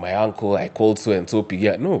 my uncle, I called so and so.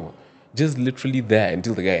 Yeah, no. Just literally there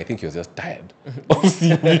until the guy, I think he was just tired of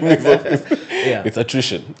seeing me in his office. It's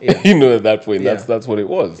attrition. At that point, that's what it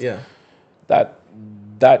was. Yeah.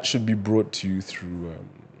 That should be brought to you through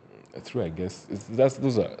I guess,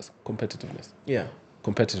 those are competitiveness. Yeah.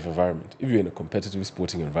 Competitive environment. If you're in a competitive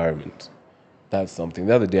sporting environment, that's something.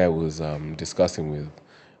 The other day I was discussing with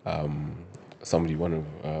somebody, one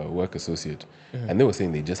of work associate, and they were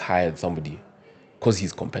saying they just hired somebody because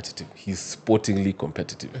he's competitive. He's sportingly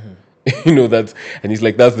competitive. And he's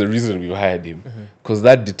like, that's the reason we hired him, because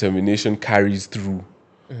that determination carries through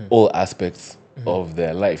all aspects of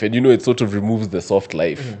their life. And it sort of removes the soft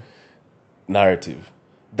life narrative.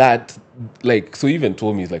 That, like, so even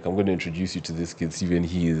told me, he's like, I'm going to introduce you to this kid, Steven.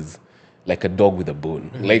 He is like a dog with a bone.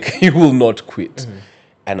 Like, he will not quit.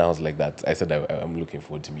 And I was like that. I said, I'm looking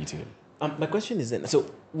forward to meeting him. My question is then, so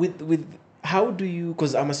with how do you,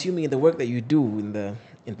 because I'm assuming in the work that you do in the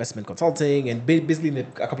investment consulting and basically in a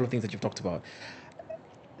couple of things that you've talked about,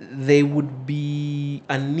 there would be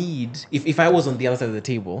a need, if I was on the other side of the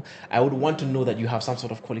table, I would want to know that you have some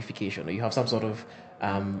sort of qualification or you have some sort of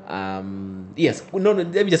let me just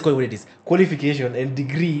call it what it is, qualification and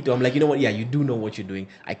degree. I'm like, you know what, you do know what you're doing.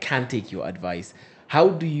 I can't take your advice. How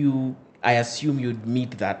do you, I assume you'd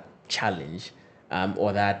meet that challenge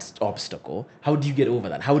or that obstacle. How do you get over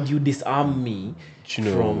that? How do you disarm me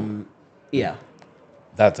from,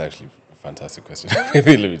 That's actually a fantastic question. Let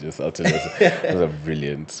me just, I'll tell you, that's a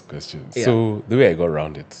brilliant question. Yeah. So the way I got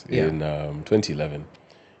around it, in 2011,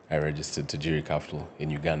 I registered to Tajiri Capital in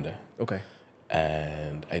Uganda. Okay.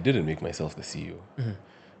 And I didn't make myself the CEO.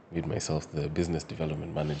 Made myself the business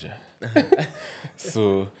development manager.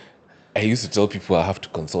 So I used to tell people I have to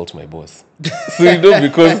consult my boss. So,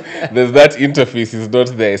 because there's that interface is not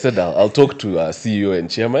there. I said, I'll talk to our CEO and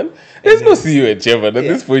chairman. There's no CEO and chairman. At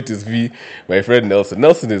this point, it's me, my friend Nelson.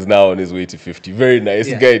 Nelson is now on his way to 50. Very nice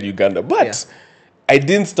guy in Uganda. But I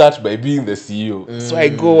didn't start by being the CEO. So I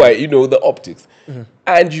go, the optics.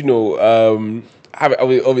 And,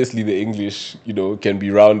 obviously the English, can be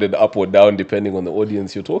rounded up or down depending on the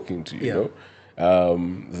audience you're talking to, you know.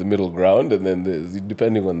 The middle ground, and then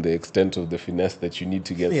depending on the extent of the finesse that you need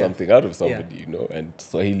to get something out of somebody, and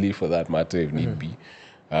Swahili for that matter, if need be,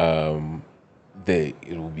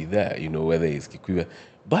 it will be there, whether it's Kikuyu.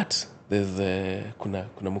 But there's kuna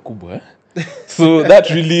mkubwa. So that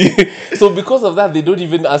really, so because of that, they don't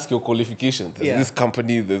even ask your qualifications. There's this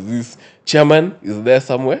company, there's this chairman is there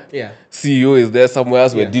somewhere. CEO is there somewhere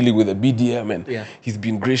else. We're dealing with a BDM, and he's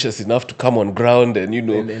been gracious enough to come on ground,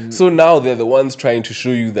 and so now they're the ones trying to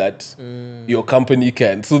show you that your company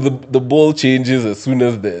can. So the ball changes as soon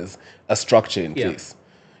as there's a structure in place.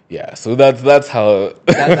 Yeah, so that's how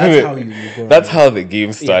that's how you go. That's how the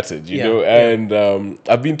game started, And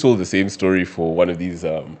I've been told the same story for one of these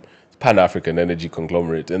Pan-African energy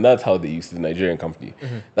conglomerate, and that's how they used to, the Nigerian company.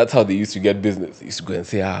 That's how they used to get business. They used to go and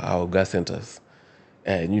say, our gas centers.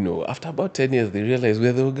 And after about 10 years, they realized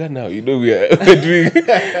we're the Oga now.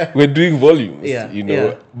 We're doing volumes.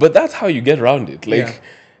 But that's how you get around it. Like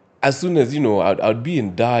as soon as I'd be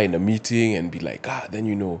in Dar in a meeting and be like, then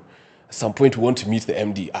at some point we want to meet the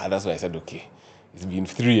MD. That's why I said, okay, it's been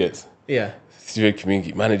 3 years. Steven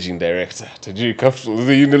Kimingi, managing director, Tajiri Capital, is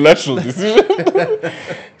a unilateral decision.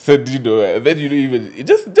 Said, then even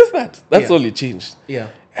just that. That's all it changed.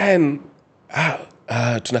 And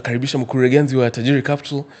tunakaribisha mkurugenzi wa Tajiri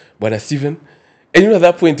Capital, Bwana Steven. And at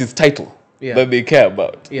that point, it's title that they care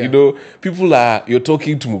about. Yeah. You're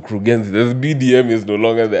talking to Mukrugenzi. The BDM is no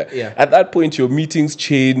longer there. Yeah. At that point, your meetings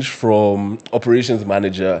change from operations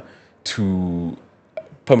manager to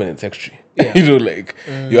permanent secretary. Yeah.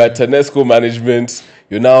 You're at Tanesco management.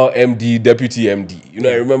 You're now MD, deputy MD.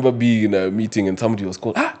 I remember being in a meeting and somebody was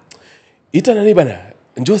called, ita nani bana?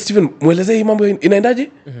 Njoo Stephen, mweleze hii mambo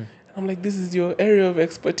inaendaje? I'm like, this is your area of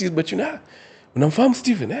expertise, but unamfahamu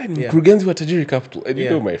Stephen, ni mkurugenzi wa Tajiri Capital.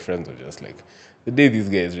 And my friends were just like, the day these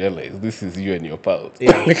guys realize this is you and your pals,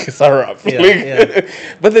 like it's a wrap.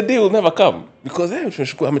 But the day will never come because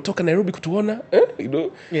ametoka Nairobi kutuona,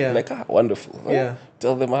 like wonderful.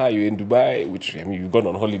 Tell them you're in Dubai, which you've gone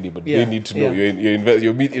on holiday, but they need to know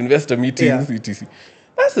your investor meetings, etc.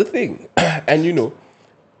 That's the thing, and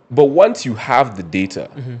but once you have the data,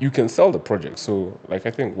 you can sell the project. So, I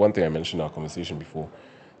think one thing I mentioned in our conversation before,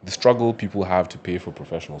 the struggle people have to pay for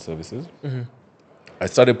professional services. I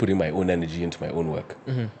started putting my own energy into my own work.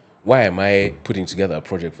 Why am I putting together a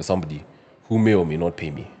project for somebody who may or may not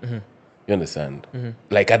pay me? You understand?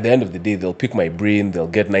 At the end of the day, they'll pick my brain, they'll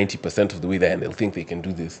get 90% of the way there, and they'll think they can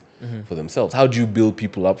do this for themselves. How do you build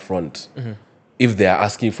people up front if they're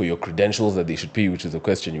asking for your credentials that they should pay you, which is a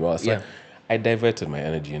question you asked? I diverted my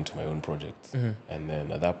energy into my own projects. And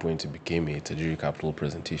then at that point, it became a Tajiri Capital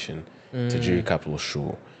presentation, Tajiri Capital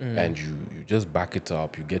show. And you just back it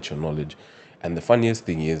up, you get your knowledge. And the funniest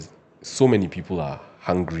thing is, so many people are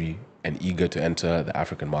hungry and eager to enter the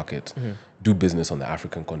African market, do business on the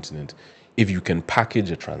African continent. If you can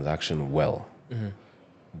package a transaction well,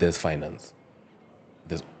 there's finance.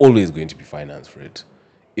 There's always going to be finance for it.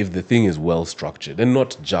 If the thing is well structured and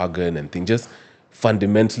not jargon and things, just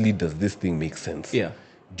fundamentally, does this thing make sense?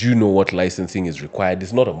 Do you know what licensing is required?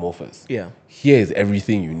 It's not amorphous. Here is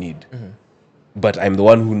everything you need. But I'm the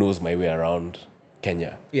one who knows my way around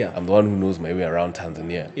Kenya. I'm the one who knows my way around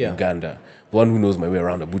Tanzania, Uganda, the one who knows my way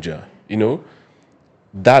around Abuja.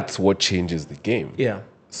 That's what changes the game.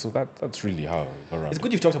 So that's really how it's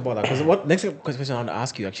good you've talked about that, because what next question I want to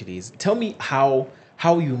ask you actually is, tell me how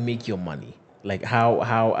you make your money. Like how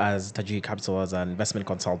as Tajiri Capital, as an investment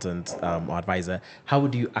consultant or advisor, how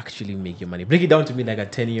do you actually make your money? Break it down to me like a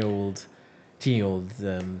 10-year-old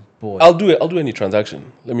boy. I'll do any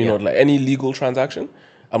transaction. Let me not lie. Any legal transaction.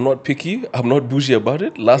 I'm not picky. I'm not bougie about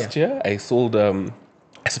it. Last year, I sold, I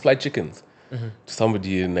supplied chickens to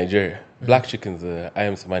somebody in Nigeria. Black chickens, I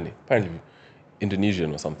am Samani. Apparently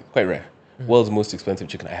Indonesian or something. Quite rare. World's most expensive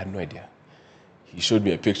chicken. I had no idea. He showed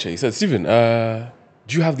me a picture. He said, Stephen,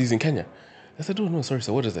 do you have these in Kenya? I said, oh, no, sorry,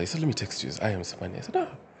 sir. What is that? He said, let me text you. I am Samani. I said, I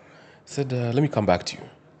said, let me come back to you.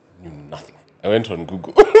 I knew nothing. I went on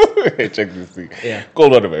Google. I checked this thing.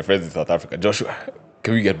 Called one of my friends in South Africa. Joshua,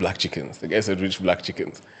 can we get black chickens? The guy said, which black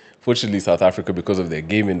chickens? Fortunately, South Africa, because of their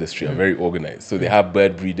game industry, are very organized. So they have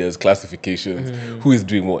bird breeders, classifications, who is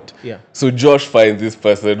doing what. So Josh finds this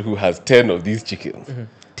person who has 10 of these chickens.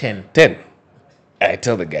 10. And I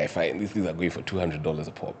tell the guy, fine, these things are going for $200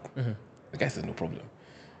 a pop. The guy says, no problem.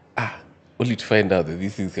 Only to find out that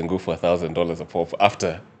these things can go for $1,000 a pop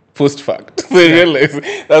after post fact. So I realized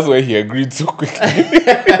that's why he agreed so quickly.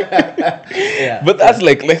 But that's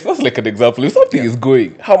like an example. If something is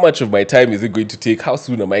going, how much of my time is it going to take? How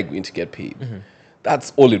soon am I going to get paid?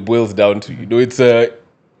 That's all it boils down to. It's a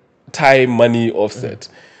time, money offset.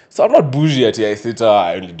 So I'm not bougie at it. I said,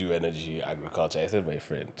 I only do energy, agriculture. I said, my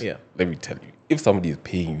friend, let me tell you, if somebody is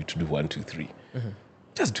paying you to do 1, 2, 3,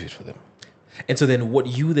 just do it for them. And so then what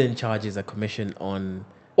you then charge is a commission on...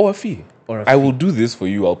 Or a fee. I will do this for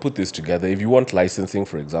you. I'll put this together. If you want licensing,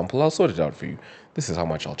 for example, I'll sort it out for you. This is how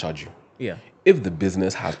much I'll charge you. If the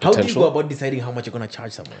business has potential... How do you go about deciding how much you're going to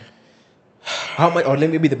charge someone? How much, or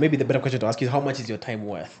maybe the better question to ask is, how much is your time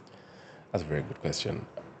worth? That's a very good question.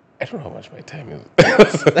 I don't know how much my time is.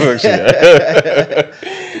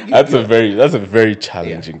 That's a very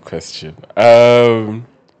challenging question.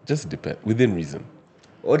 Just depend, within reason.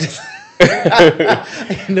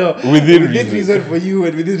 No, within reason for you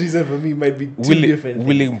and within reason for me might be two different.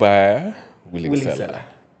 Willing buyer, willing seller,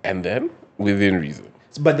 and then within reason.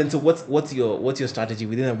 But then, so what's your strategy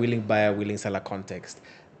within a willing buyer, willing seller context?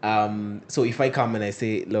 So if I come and I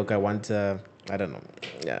say, look, I want I don't know,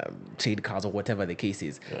 trade cars or whatever the case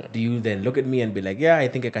is, do you then look at me and be like, I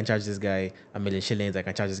think I can charge this guy $1 million, I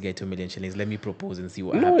can charge this guy 2 million shillings, let me propose and see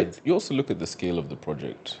what happens? You also look at the scale of the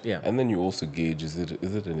project. And then you also gauge, is it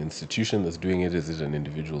an institution that's doing it? Is it an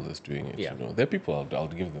individual that's doing it? There are people, I'll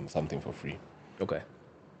give them something for free. Okay.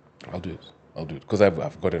 I'll do it. Because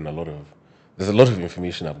I've gotten a lot of there's a lot of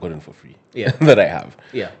information I've gotten for free. Yeah. That I have.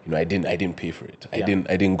 Yeah. I didn't pay for it. Yeah.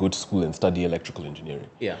 I didn't go to school and study electrical engineering.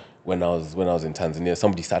 Yeah. When I was in Tanzania,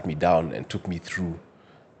 somebody sat me down and took me through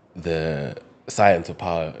the science of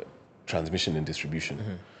power transmission and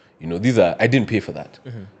distribution. I didn't pay for that.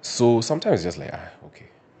 So sometimes it's just like, okay,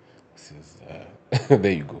 this is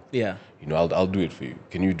there you go. Yeah. I'll do it for you.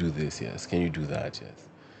 Can you do this? Yes. Can you do that? Yes.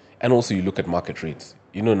 And also you look at market rates.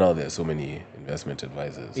 Now there's so many investment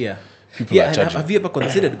advisors. Yeah. People are And charging. have you ever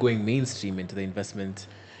considered going mainstream into the investment?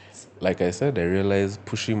 Like I said, I realized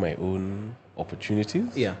pushing my own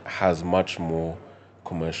opportunities has much more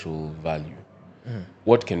commercial value.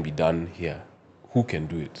 What can be done here? Who can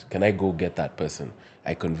do it? Can I go get that person?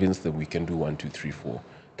 I convince them we can do 1, 2, 3, 4.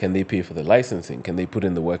 Can they pay for the licensing? Can they put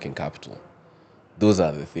in the working capital? Those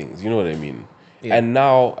are the things. You know what I mean? Yeah. And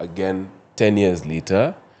now, again, 10 years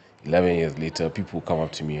later, 11 years later, people come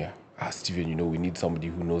up to me, Steven, we need somebody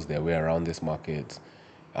who knows their way around this market.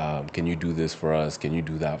 Can you do this for us? Can you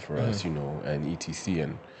do that for us? And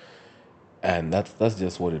etc. And that's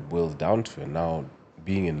just what it boils down to. And now,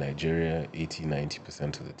 being in Nigeria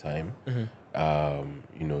 80-90% of the time,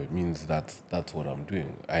 it means that's what I'm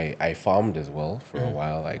doing. I farmed as well for a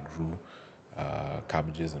while. I grew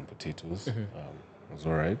cabbages and potatoes. It was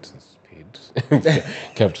all right. It's paid.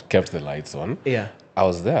 kept the lights on. Yeah. I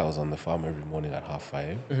was there. I was on the farm every morning at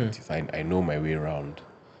 5:30. I know my way around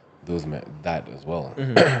that as well.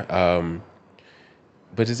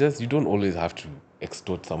 But it's just you don't always have to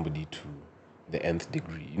extort somebody to the nth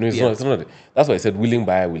degree. It's not. That's why I said willing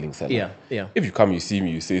buyer, willing seller. Yeah, yeah. If you come, you see me,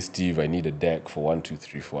 you say, Steve, I need a deck for 1, 2,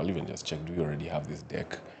 3, 4. I'll even just check. Do you already have this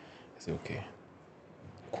deck? I say, okay,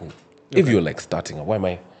 cool. If you're like starting up, why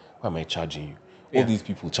am I charging you? All these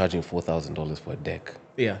people charging $4,000 for a deck.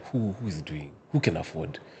 Yeah. Who is doing? Who can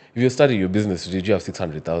afford? If you're starting your business today, you have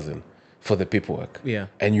 600,000 for the paperwork. Yeah.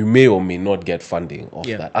 And you may or may not get funding off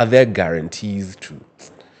that. Are there guarantees to?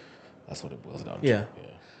 That's what it boils down to. Yeah.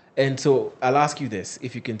 And so I'll ask you this: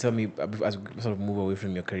 if you can tell me, as we sort of move away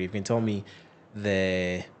from your career, you can tell me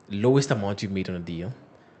the lowest amount you've made on a deal,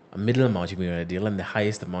 a middle amount you've made on a deal, and the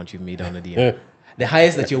highest amount you've made on a deal. The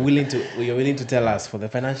highest that you're willing to tell us for the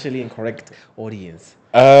financially incorrect audience.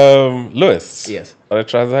 Lowest. Yes. On a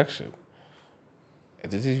transaction. I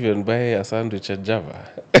didn't even buy a sandwich at Java.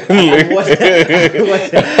 And what the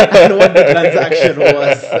transaction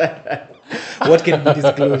was. What can be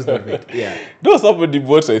disclosed of it? Yeah. No, somebody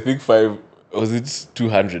bought, I think,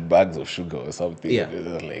 200 bags of sugar or something. Yeah. It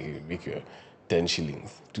was like, make your 10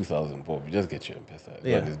 shillings, 2,000 bob. You just get your M-Pesa.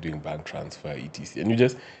 Yeah. One is doing bank transfer, etc. And you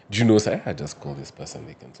just, I just call this person,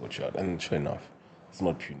 they can sort you out. And sure enough, it's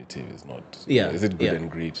not punitive. It's not, is it good and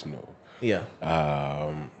great? No. Yeah.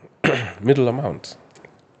 Middle amount.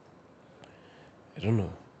 I don't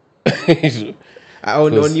know.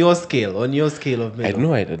 On your scale of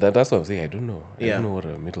middle. I know. That's what I'm saying. I don't know. I don't know what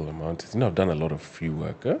a middle amount is. I've done a lot of free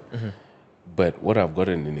work, but what I've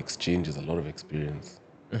gotten in exchange is a lot of experience,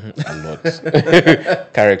 a lot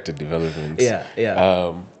character development.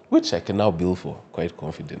 Which I can now bill for quite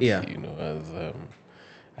confidently.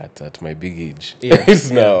 As at my big age,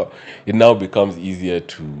 it now becomes easier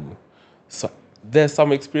to. So there's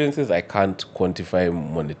some experiences I can't quantify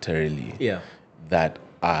monetarily. Yeah. That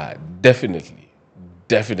are definitely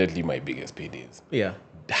my biggest paydays. Yeah.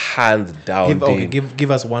 Hands down.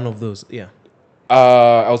 Give us one of those. Yeah.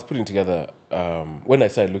 I was putting together when I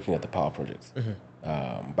started looking at the power projects.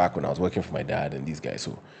 Back when I was working for my dad and these guys.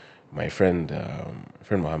 So my friend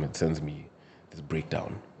Mohammed sends me this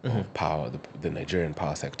breakdown of power, the Nigerian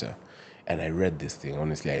power sector. And I read this thing.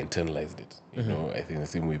 Honestly, I internalized it. I think the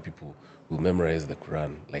same way people will memorize the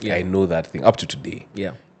Quran. I know that thing up to today.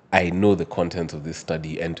 Yeah. I know the contents of this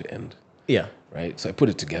study end to end. Yeah. Right? So I put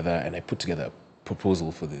it together and I put together a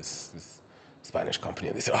proposal for this Spanish company.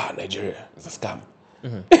 And they said, Nigeria, it's a scam. You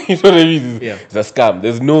know what I mean? It's a scam.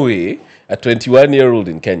 There's no way a 21-year-old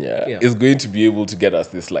in Kenya is going to be able to get us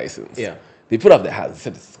this license. Yeah. They put up their hands and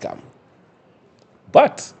said it's a scam.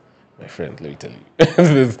 But, my friend, let me tell you,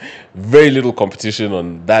 there's very little competition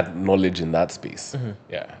on that knowledge in that space.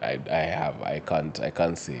 Yeah, I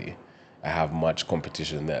can't say I have much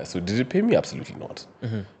competition there. So did it pay me? Absolutely not.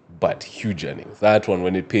 But huge earnings. That one,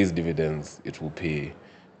 when it pays dividends, it will pay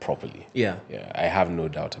properly. Yeah. I have no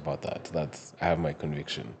doubt about that. I have my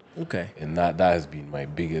conviction. Okay. And that has been my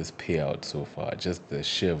biggest payout so far. Just the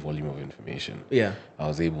sheer volume of information. Yeah. I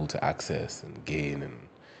was able to access and gain, and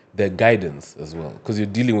the guidance as well, because you're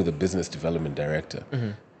dealing with a business development director.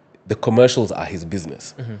 The commercials are his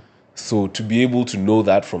business. So to be able to know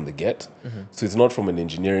that from the get, so it's not from an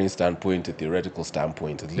engineering standpoint, a theoretical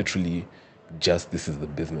standpoint, it's literally just this is the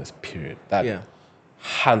business, period. That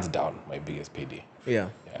hands down my biggest payday. Yeah.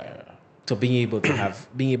 So being able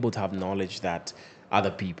to have knowledge that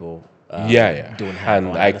other people don't have, or And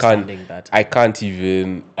an understanding that. I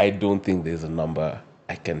don't think there's a number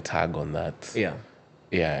I can tag on that. Yeah.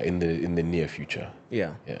 Yeah, in the near future.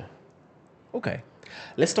 Yeah. Yeah. Okay.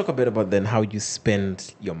 Let's talk a bit about then how you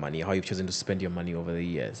spend your money, how you've chosen to spend your money over the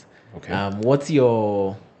years. Okay. What's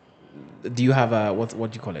your? Do you have a what do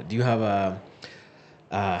you call it? Do you have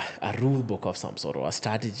a rule book of some sort, or a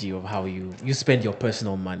strategy of how you spend your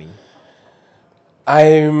personal money?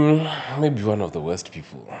 I'm maybe one of the worst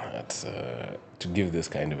people to give this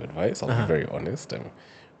kind of advice. I'll be very honest. I'm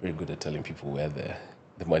very good at telling people where the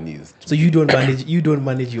money is. So you don't manage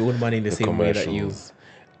your own money in the same way that you. Commercials.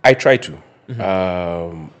 I try to.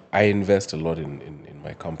 I invest a lot in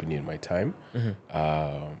my company and my time.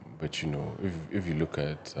 But if you look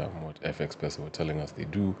at what FX Person were telling us they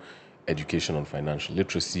do, education on financial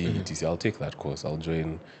literacy, etc. I'll take that course. I'll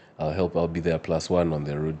join. I'll help. I'll be their +1 on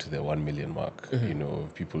their road to their 1 million mark.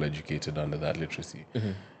 People educated under that literacy.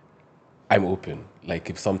 I'm open. Like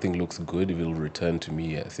if something looks good, it will return to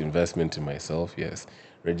me. Yes, investment in myself. Yes,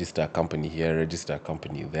 register a company here, register a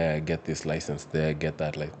company there, get this license there, get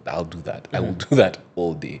that. Like I'll do that. I will do that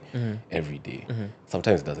all day, every day.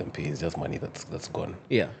 Sometimes it doesn't pay. It's just money that's gone.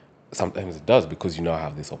 Yeah. Sometimes it does because you now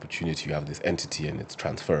have this opportunity, you have this entity, and it's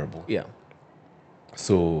transferable. Yeah.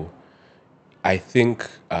 So, I think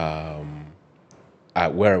where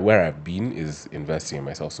I've been is investing in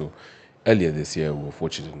myself. So earlier this year, we were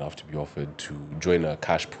fortunate enough to be offered to join a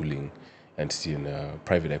cash pooling entity in a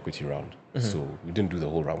private equity round. So we didn't do the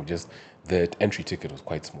whole round. The entry ticket was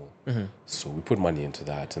quite small. So we put money into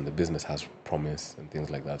that, and the business has promise and things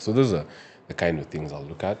like that. So those are the kind of things I'll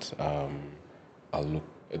look at. I'll look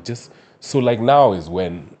just so like now is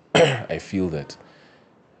when I feel that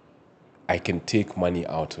I can take money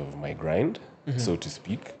out of my grind, so to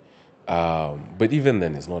speak. But even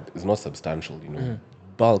then, it's not substantial.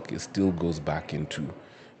 Bulk still goes back into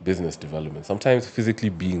business development. Sometimes physically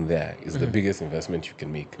being there is the biggest investment you can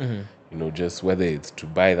make. Just whether it's to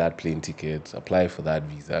buy that plane ticket, apply for that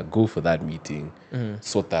visa, go for that meeting,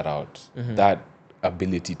 sort that out. That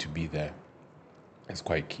ability to be there is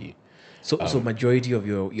quite key. So majority of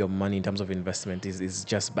your money in terms of investment is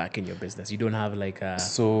just back in your business. You don't have like a.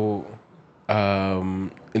 So,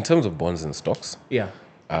 in terms of bonds and stocks, Yeah.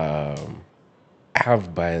 I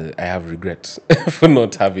have regrets for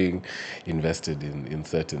not having invested in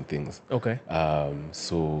certain things. Okay.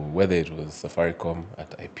 So whether it was Safaricom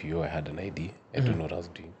at IPO, I had an ID. I don't know what I was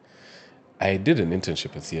doing. I did an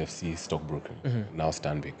internship at CFC stockbroking, now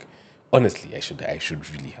Stanbic. Honestly, I should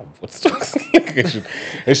really have bought stocks.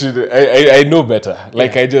 I know better.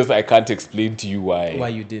 Like I can't explain to you Why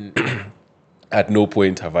you didn't? at no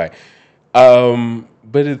point have I.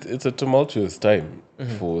 But it's a tumultuous time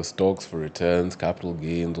for stocks, for returns, capital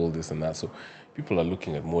gains, all this and that. So people are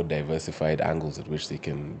looking at more diversified angles at which they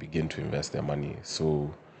can begin to invest their money.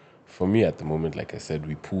 So for me at the moment, like I said,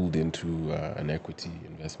 we pooled into an equity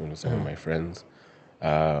investment with some of my friends.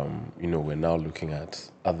 We're now looking at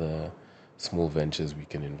other small ventures we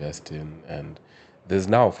can invest in. And there's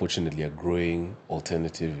now, fortunately, a growing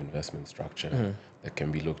alternative investment structure that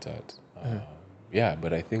can be looked at.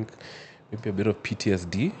 But I think maybe a bit of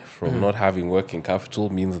PTSD from not having working capital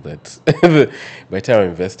means that by the time I'm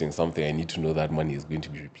investing something, I need to know that money is going to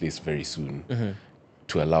be replaced very soon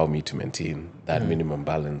to allow me to maintain that minimum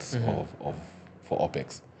balance of for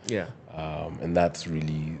OPEX. Yeah. And that's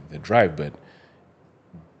really the drive. But,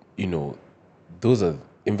 those are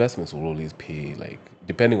investments will always pay, like,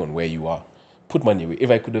 depending on where you are. Put money away.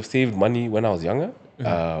 If I could have saved money when I was younger,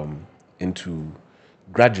 into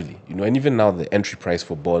gradually, and even now the entry price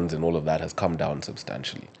for bonds and all of that has come down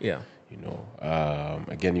substantially. Yeah.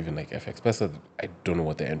 Again, even like FX Pesa, I don't know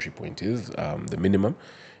what the entry point is, the minimum,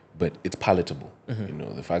 but it's palatable.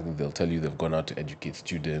 The fact that they'll tell you they've gone out to educate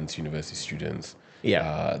students, university students.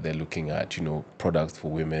 Yeah. They're looking at, products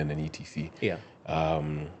for women and etc. Yeah.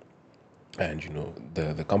 And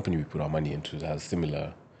the company we put our money into has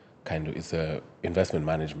similar kind of, it's a investment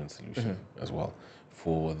management solution as well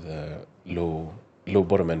for the low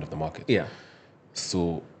bottom end of the market. Yeah.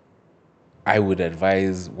 So I would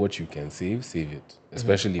advise what you can save it.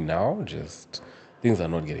 Especially now, just things are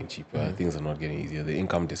not getting cheaper, things are not getting easier. The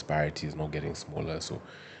income disparity is not getting smaller. So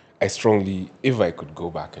I strongly, if I could go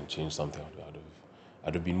back and change something,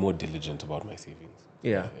 I'd have been more diligent about my savings.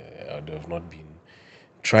 Yeah. I would have not been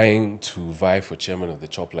trying to vie for chairman of the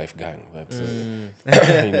Chop Life gang. That's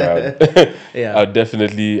I'd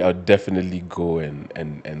definitely go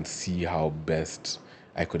and see how best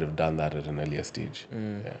I could have done that at an earlier stage.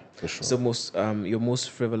 Yeah, for sure. So your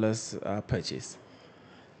most frivolous purchase?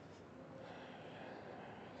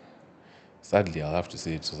 Sadly, I'll have to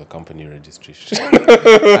say it was a company registration.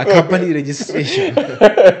 A company registration.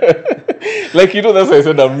 Like, that's why I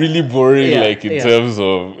said I'm really boring, like, in terms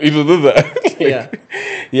of, those are, like,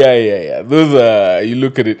 yeah. Those are, you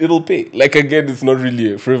look at it, it'll pay. Like, again, it's not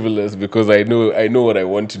really frivolous because I know what I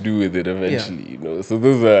want to do with it eventually, So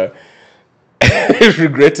those are,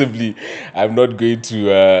 regrettably, I'm not going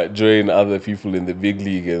to join other people in the big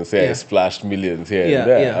league and say I splashed millions here and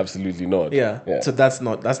there. Absolutely not. Yeah. So that's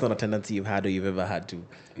not a tendency you've had or you've ever had to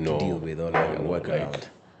deal with or work around.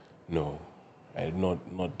 No, I've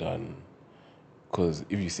not done. Because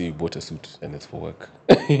if you say you bought a suit and it's for work,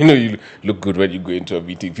 you look good when you go into a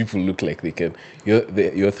meeting. People look like they can.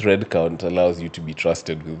 Your thread count allows you to be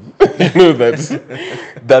trusted with.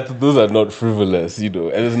 That those are not frivolous, and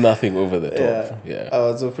there's nothing over the top. Yeah.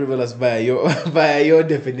 Oh, so frivolous by your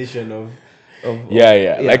definition of.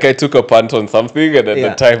 Yeah. Like I took a punt on something, and at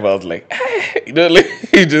the time I was like,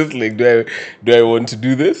 just like, do I want to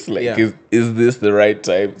do this? Like, is this the right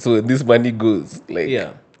time? So when this money goes, like,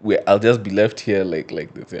 I'll just be left here like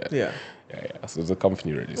this. Yeah. So it's a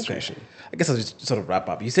company registration. Okay. I guess I'll just sort of wrap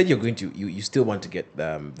up. You said you're going to you still want to get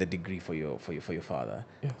the degree for your father.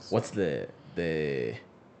 Yes. What's the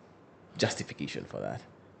justification for that?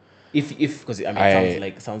 If because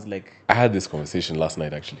it sounds like I had this conversation last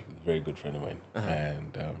night actually with a very good friend of mine,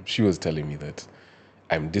 and she was telling me that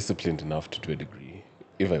I'm disciplined enough to do a degree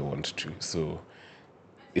if I want to. So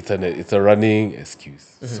it's a running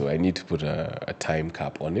excuse. So I need to put a time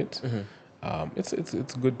cap on it.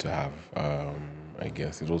 It's good to have. I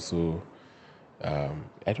guess it also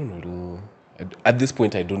I don't know. At this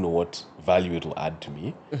point, I don't know what value it'll add to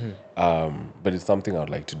me. But it's something I would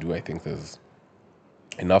like to do. I think there's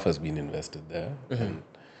enough has been invested there, and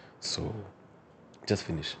so just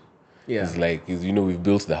finish. It's like we've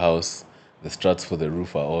built the house, the struts for the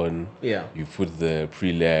roof are on. You put the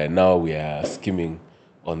pre-layer. Now we are skimming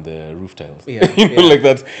on the roof tiles. Like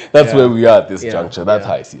that's where we are at this juncture. That's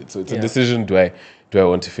how I see it. So it's a decision: do I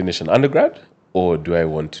want to finish an undergrad or do I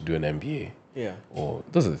want to do an MBA? Or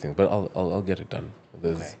those are the things. But I'll get it done.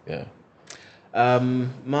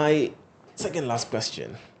 My second last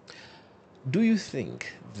question. Do you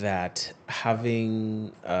think that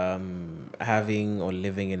having or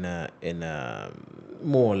living in a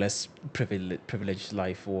more or less privileged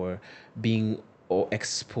life, or being or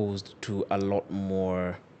exposed to a lot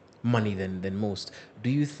more money than most, do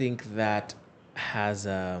you think that has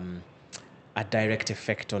a direct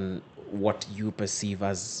effect on what you perceive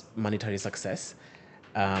as monetary success?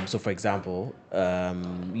 So, for example,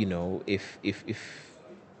 if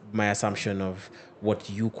my assumption of what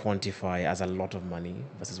you quantify as a lot of money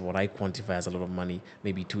versus what I quantify as a lot of money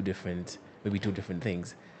may be two different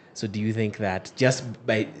things. So do you think that just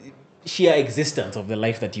by sheer existence of the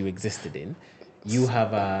life that you existed in, you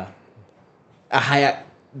have a higher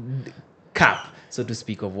cap, so to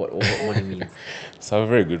speak, of what money means? So I'm a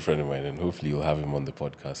very good friend of mine, and hopefully you'll have him on the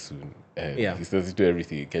podcast soon. And he says to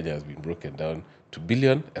everything in Kenya has been broken down to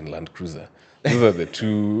billion and Land Cruiser. Those are the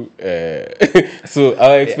two. So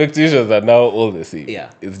our expectations are now all the same.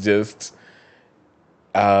 It's just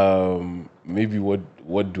maybe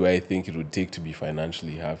what do I think it would take to be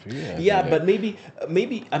financially happy? But maybe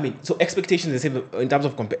I mean, so expectations is the same in terms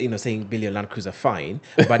of saying billion Land Cruiser, fine,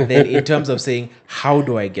 but then in terms of saying how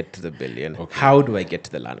do I get to the billion? How do I get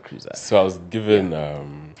to the Land Cruiser? So I was given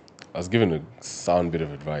a sound bit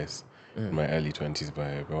of advice in my early 20s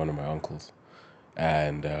by one of my uncles,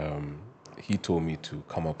 and he told me to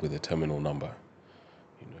come up with a terminal number.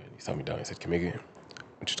 And he sat me down and said, Kimingi, I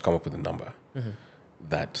want you to come up with a number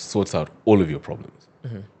that sorts out all of your problems.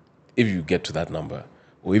 If you get to that number,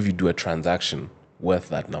 or if you do a transaction worth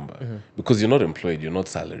that number, because you're not employed, you're not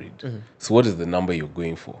salaried. So what is the number you're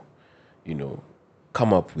going for?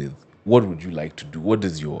 Come up with what would you like to do? What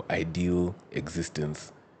does your ideal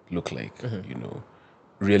existence look like?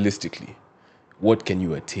 Realistically, what can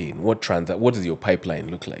you attain? What does your pipeline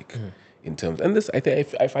look like in terms? And this,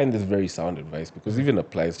 I find this very sound advice because it even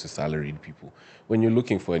applies to salaried people. When you're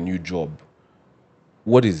looking for a new job,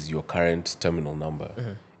 what is your current terminal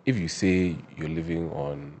number? If you say you're living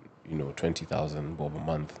on 20,000 bob a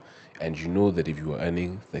month, and you know that if you were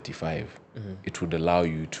earning 35, it would allow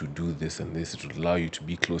you to do this and this. It would allow you to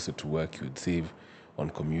be closer to work. You would save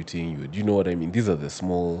on commuting. You know what I mean? These are the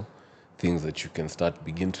small things that you can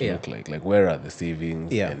begin to look like. Like, where are the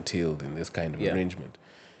savings entailed in this kind of arrangement?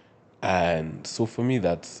 And so for me,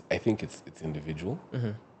 I think it's individual.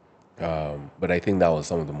 But I think that was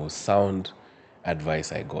some of the most sound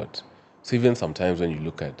advice I got. So even sometimes when you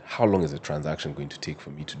look at how long is a transaction going to take for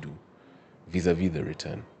me to do vis-a-vis the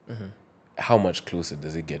return, how much closer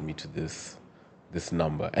does it get me to this this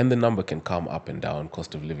number, and the number can come up and down.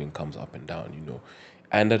 Cost of living comes up and down, you know.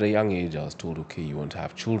 And at a young age, I was told, okay, you want to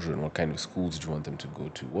have children. What kind of schools do you want them to go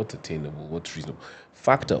to? What's attainable? What's reasonable?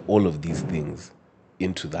 Factor all of these things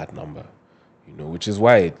into that number, you know, which is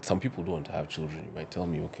why some people don't want to have children. You might tell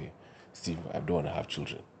me, okay, Steve, I don't want to have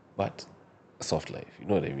children, but a soft life, you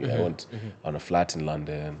know what I mean? I want on a flat in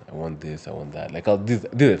London. I want this. I want that. Like these are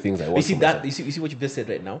the things I want. You see that? You see what you just said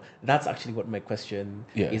right now. That's actually what my question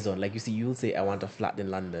is on. Like, you see, you'll say I want a flat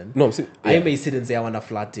in London. No, I may sit and say I want a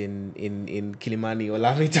flat in Kilimani or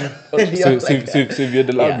Lavington. So if you'd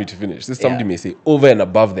allowed me to finish, this somebody may say over and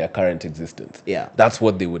above their current existence. Yeah, that's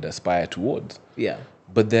what they would aspire towards. Yeah,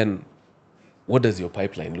 but then, what does your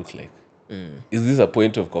pipeline look like? Is this a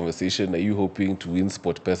point of conversation? Are you hoping to win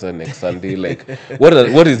Sport Pesa next Sunday? Like,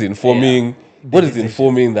 what is informing? What is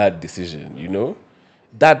informing that decision? You know,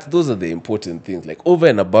 those are the important things. Like over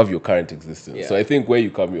and above your current existence. Yeah. So I think where you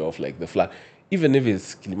come off, like the flat, even if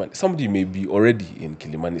it's Kilimani, somebody may be already in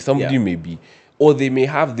Kilimani. Somebody may be, or they may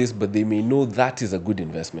have this, but they may know that is a good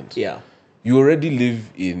investment. Yeah. You already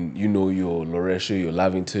live in, you know, your Loresho, your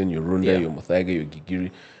Lavington, your Runda, your Muthaiga, your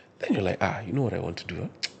Gigiri. Then you're like, you know what I want to do? Huh?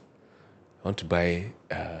 I want to buy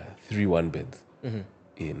 3 1-beds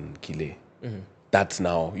in Kile. That's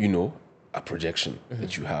now, you know, a projection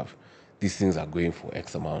that you have. These things are going for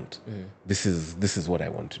X amount. This is what I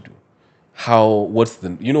want to do. What's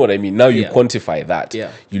the, you know what I mean? Now you quantify that.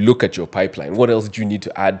 Yeah. You look at your pipeline. What else do you need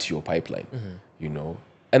to add to your pipeline? You know?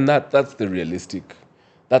 And that's the realistic,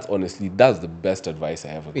 that's the best advice I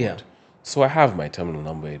ever got. Yeah. So I have my terminal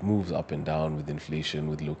number. It moves up and down with inflation,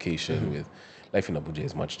 with location, with life in Abuja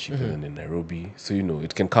is much cheaper than in Nairobi. So, you know,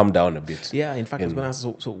 it can come down a bit. Yeah, in fact, I was going to ask,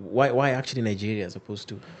 so why actually Nigeria as opposed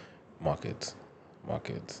to? Markets.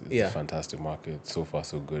 It's a fantastic market. So far,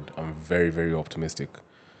 so good. I'm very, very optimistic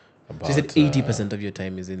about... So you said 80% of your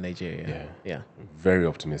time is in Nigeria? Yeah. Very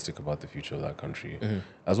optimistic about the future of that country,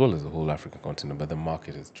 as well as the whole African continent. But the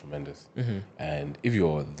market is tremendous. And if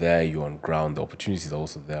you're there, you're on ground. The opportunities are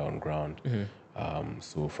also there on ground.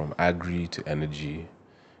 So from agri to energy,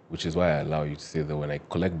 which is why I allow you to say that when I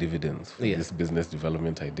collect dividends for this business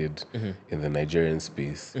development I did in the Nigerian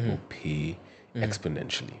space, will pay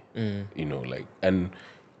exponentially, you know, like, and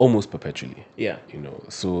almost perpetually. Yeah. You know,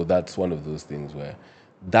 so that's one of those things where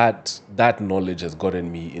that knowledge has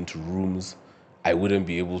gotten me into rooms I wouldn't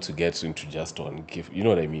be able to get into just on gift. You know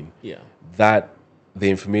what I mean? Yeah. That the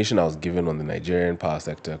information I was given on the Nigerian power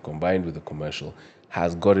sector combined with the commercial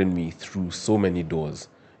has gotten me through so many doors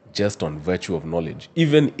just on virtue of knowledge.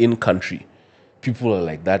 Even in country, people are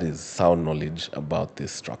like, that is sound knowledge about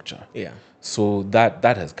this structure. Yeah. So that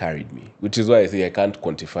has carried me, which is why I say I can't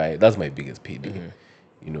quantify. That's my biggest payday.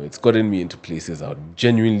 You know, it's gotten me into places I would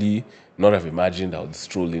genuinely not have imagined I would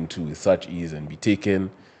stroll into with such ease and be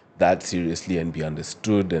taken that seriously and be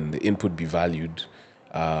understood and the input be valued.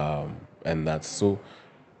 And it's a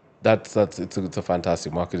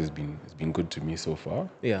fantastic market. It's been good to me so far.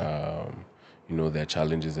 Yeah. You know, there are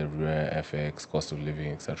challenges everywhere, FX, cost of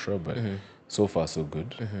living, etc. But so far so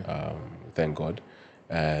good. Thank God.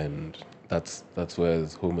 And that's where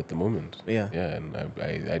it's home at the moment. Yeah. Yeah, and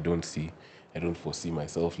I don't foresee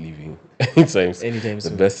myself leaving anytime soon.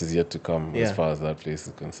 The best is yet to come as far as that place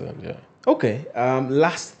is concerned. Yeah. Okay.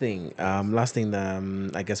 Last thing.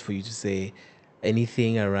 I guess for you to say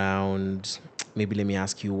anything around. Maybe let me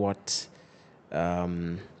ask you what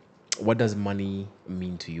does money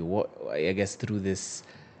mean to you? What, I guess, through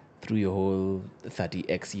your whole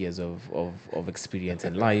 30x years of experience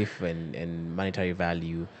in life and monetary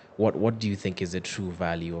value, what do you think is the true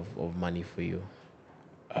value of money for you?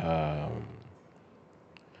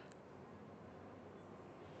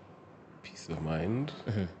 Peace of mind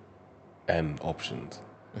and options.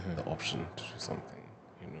 The option to do something,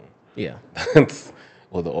 you know. Yeah.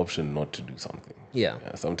 Or the option not to do something. Yeah.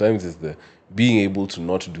 Sometimes it's the being able to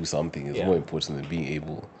not do something is more important than being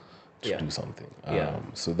able to do something.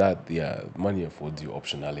 So money affords you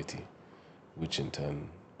optionality, which in turn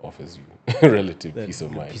offers you relative peace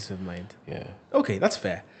of mind. Peace of mind. Yeah. Okay, that's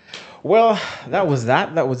fair. Well, that was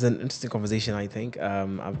an interesting conversation, I think.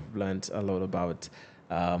 I've learned a lot about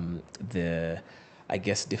I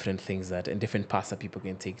guess, different things and different paths that people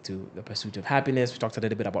can take to the pursuit of happiness. We talked a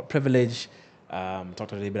little bit about privilege.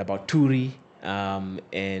 Talked a little bit about Turi.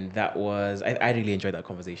 And that was, I really enjoyed that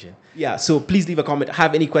conversation. Yeah, so please leave a comment.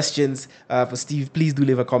 Have any questions for Steve, please do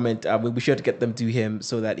leave a comment. We'll be sure to get them to him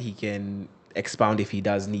so that he can expound if he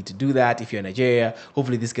does need to do that. If you're in Nigeria,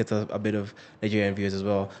 hopefully this gets a bit of Nigerian viewers as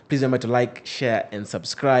well. Please remember to like, share, and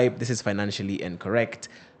subscribe. This is Financially Incorrect,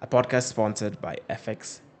 a podcast sponsored by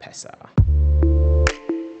FX Pesa.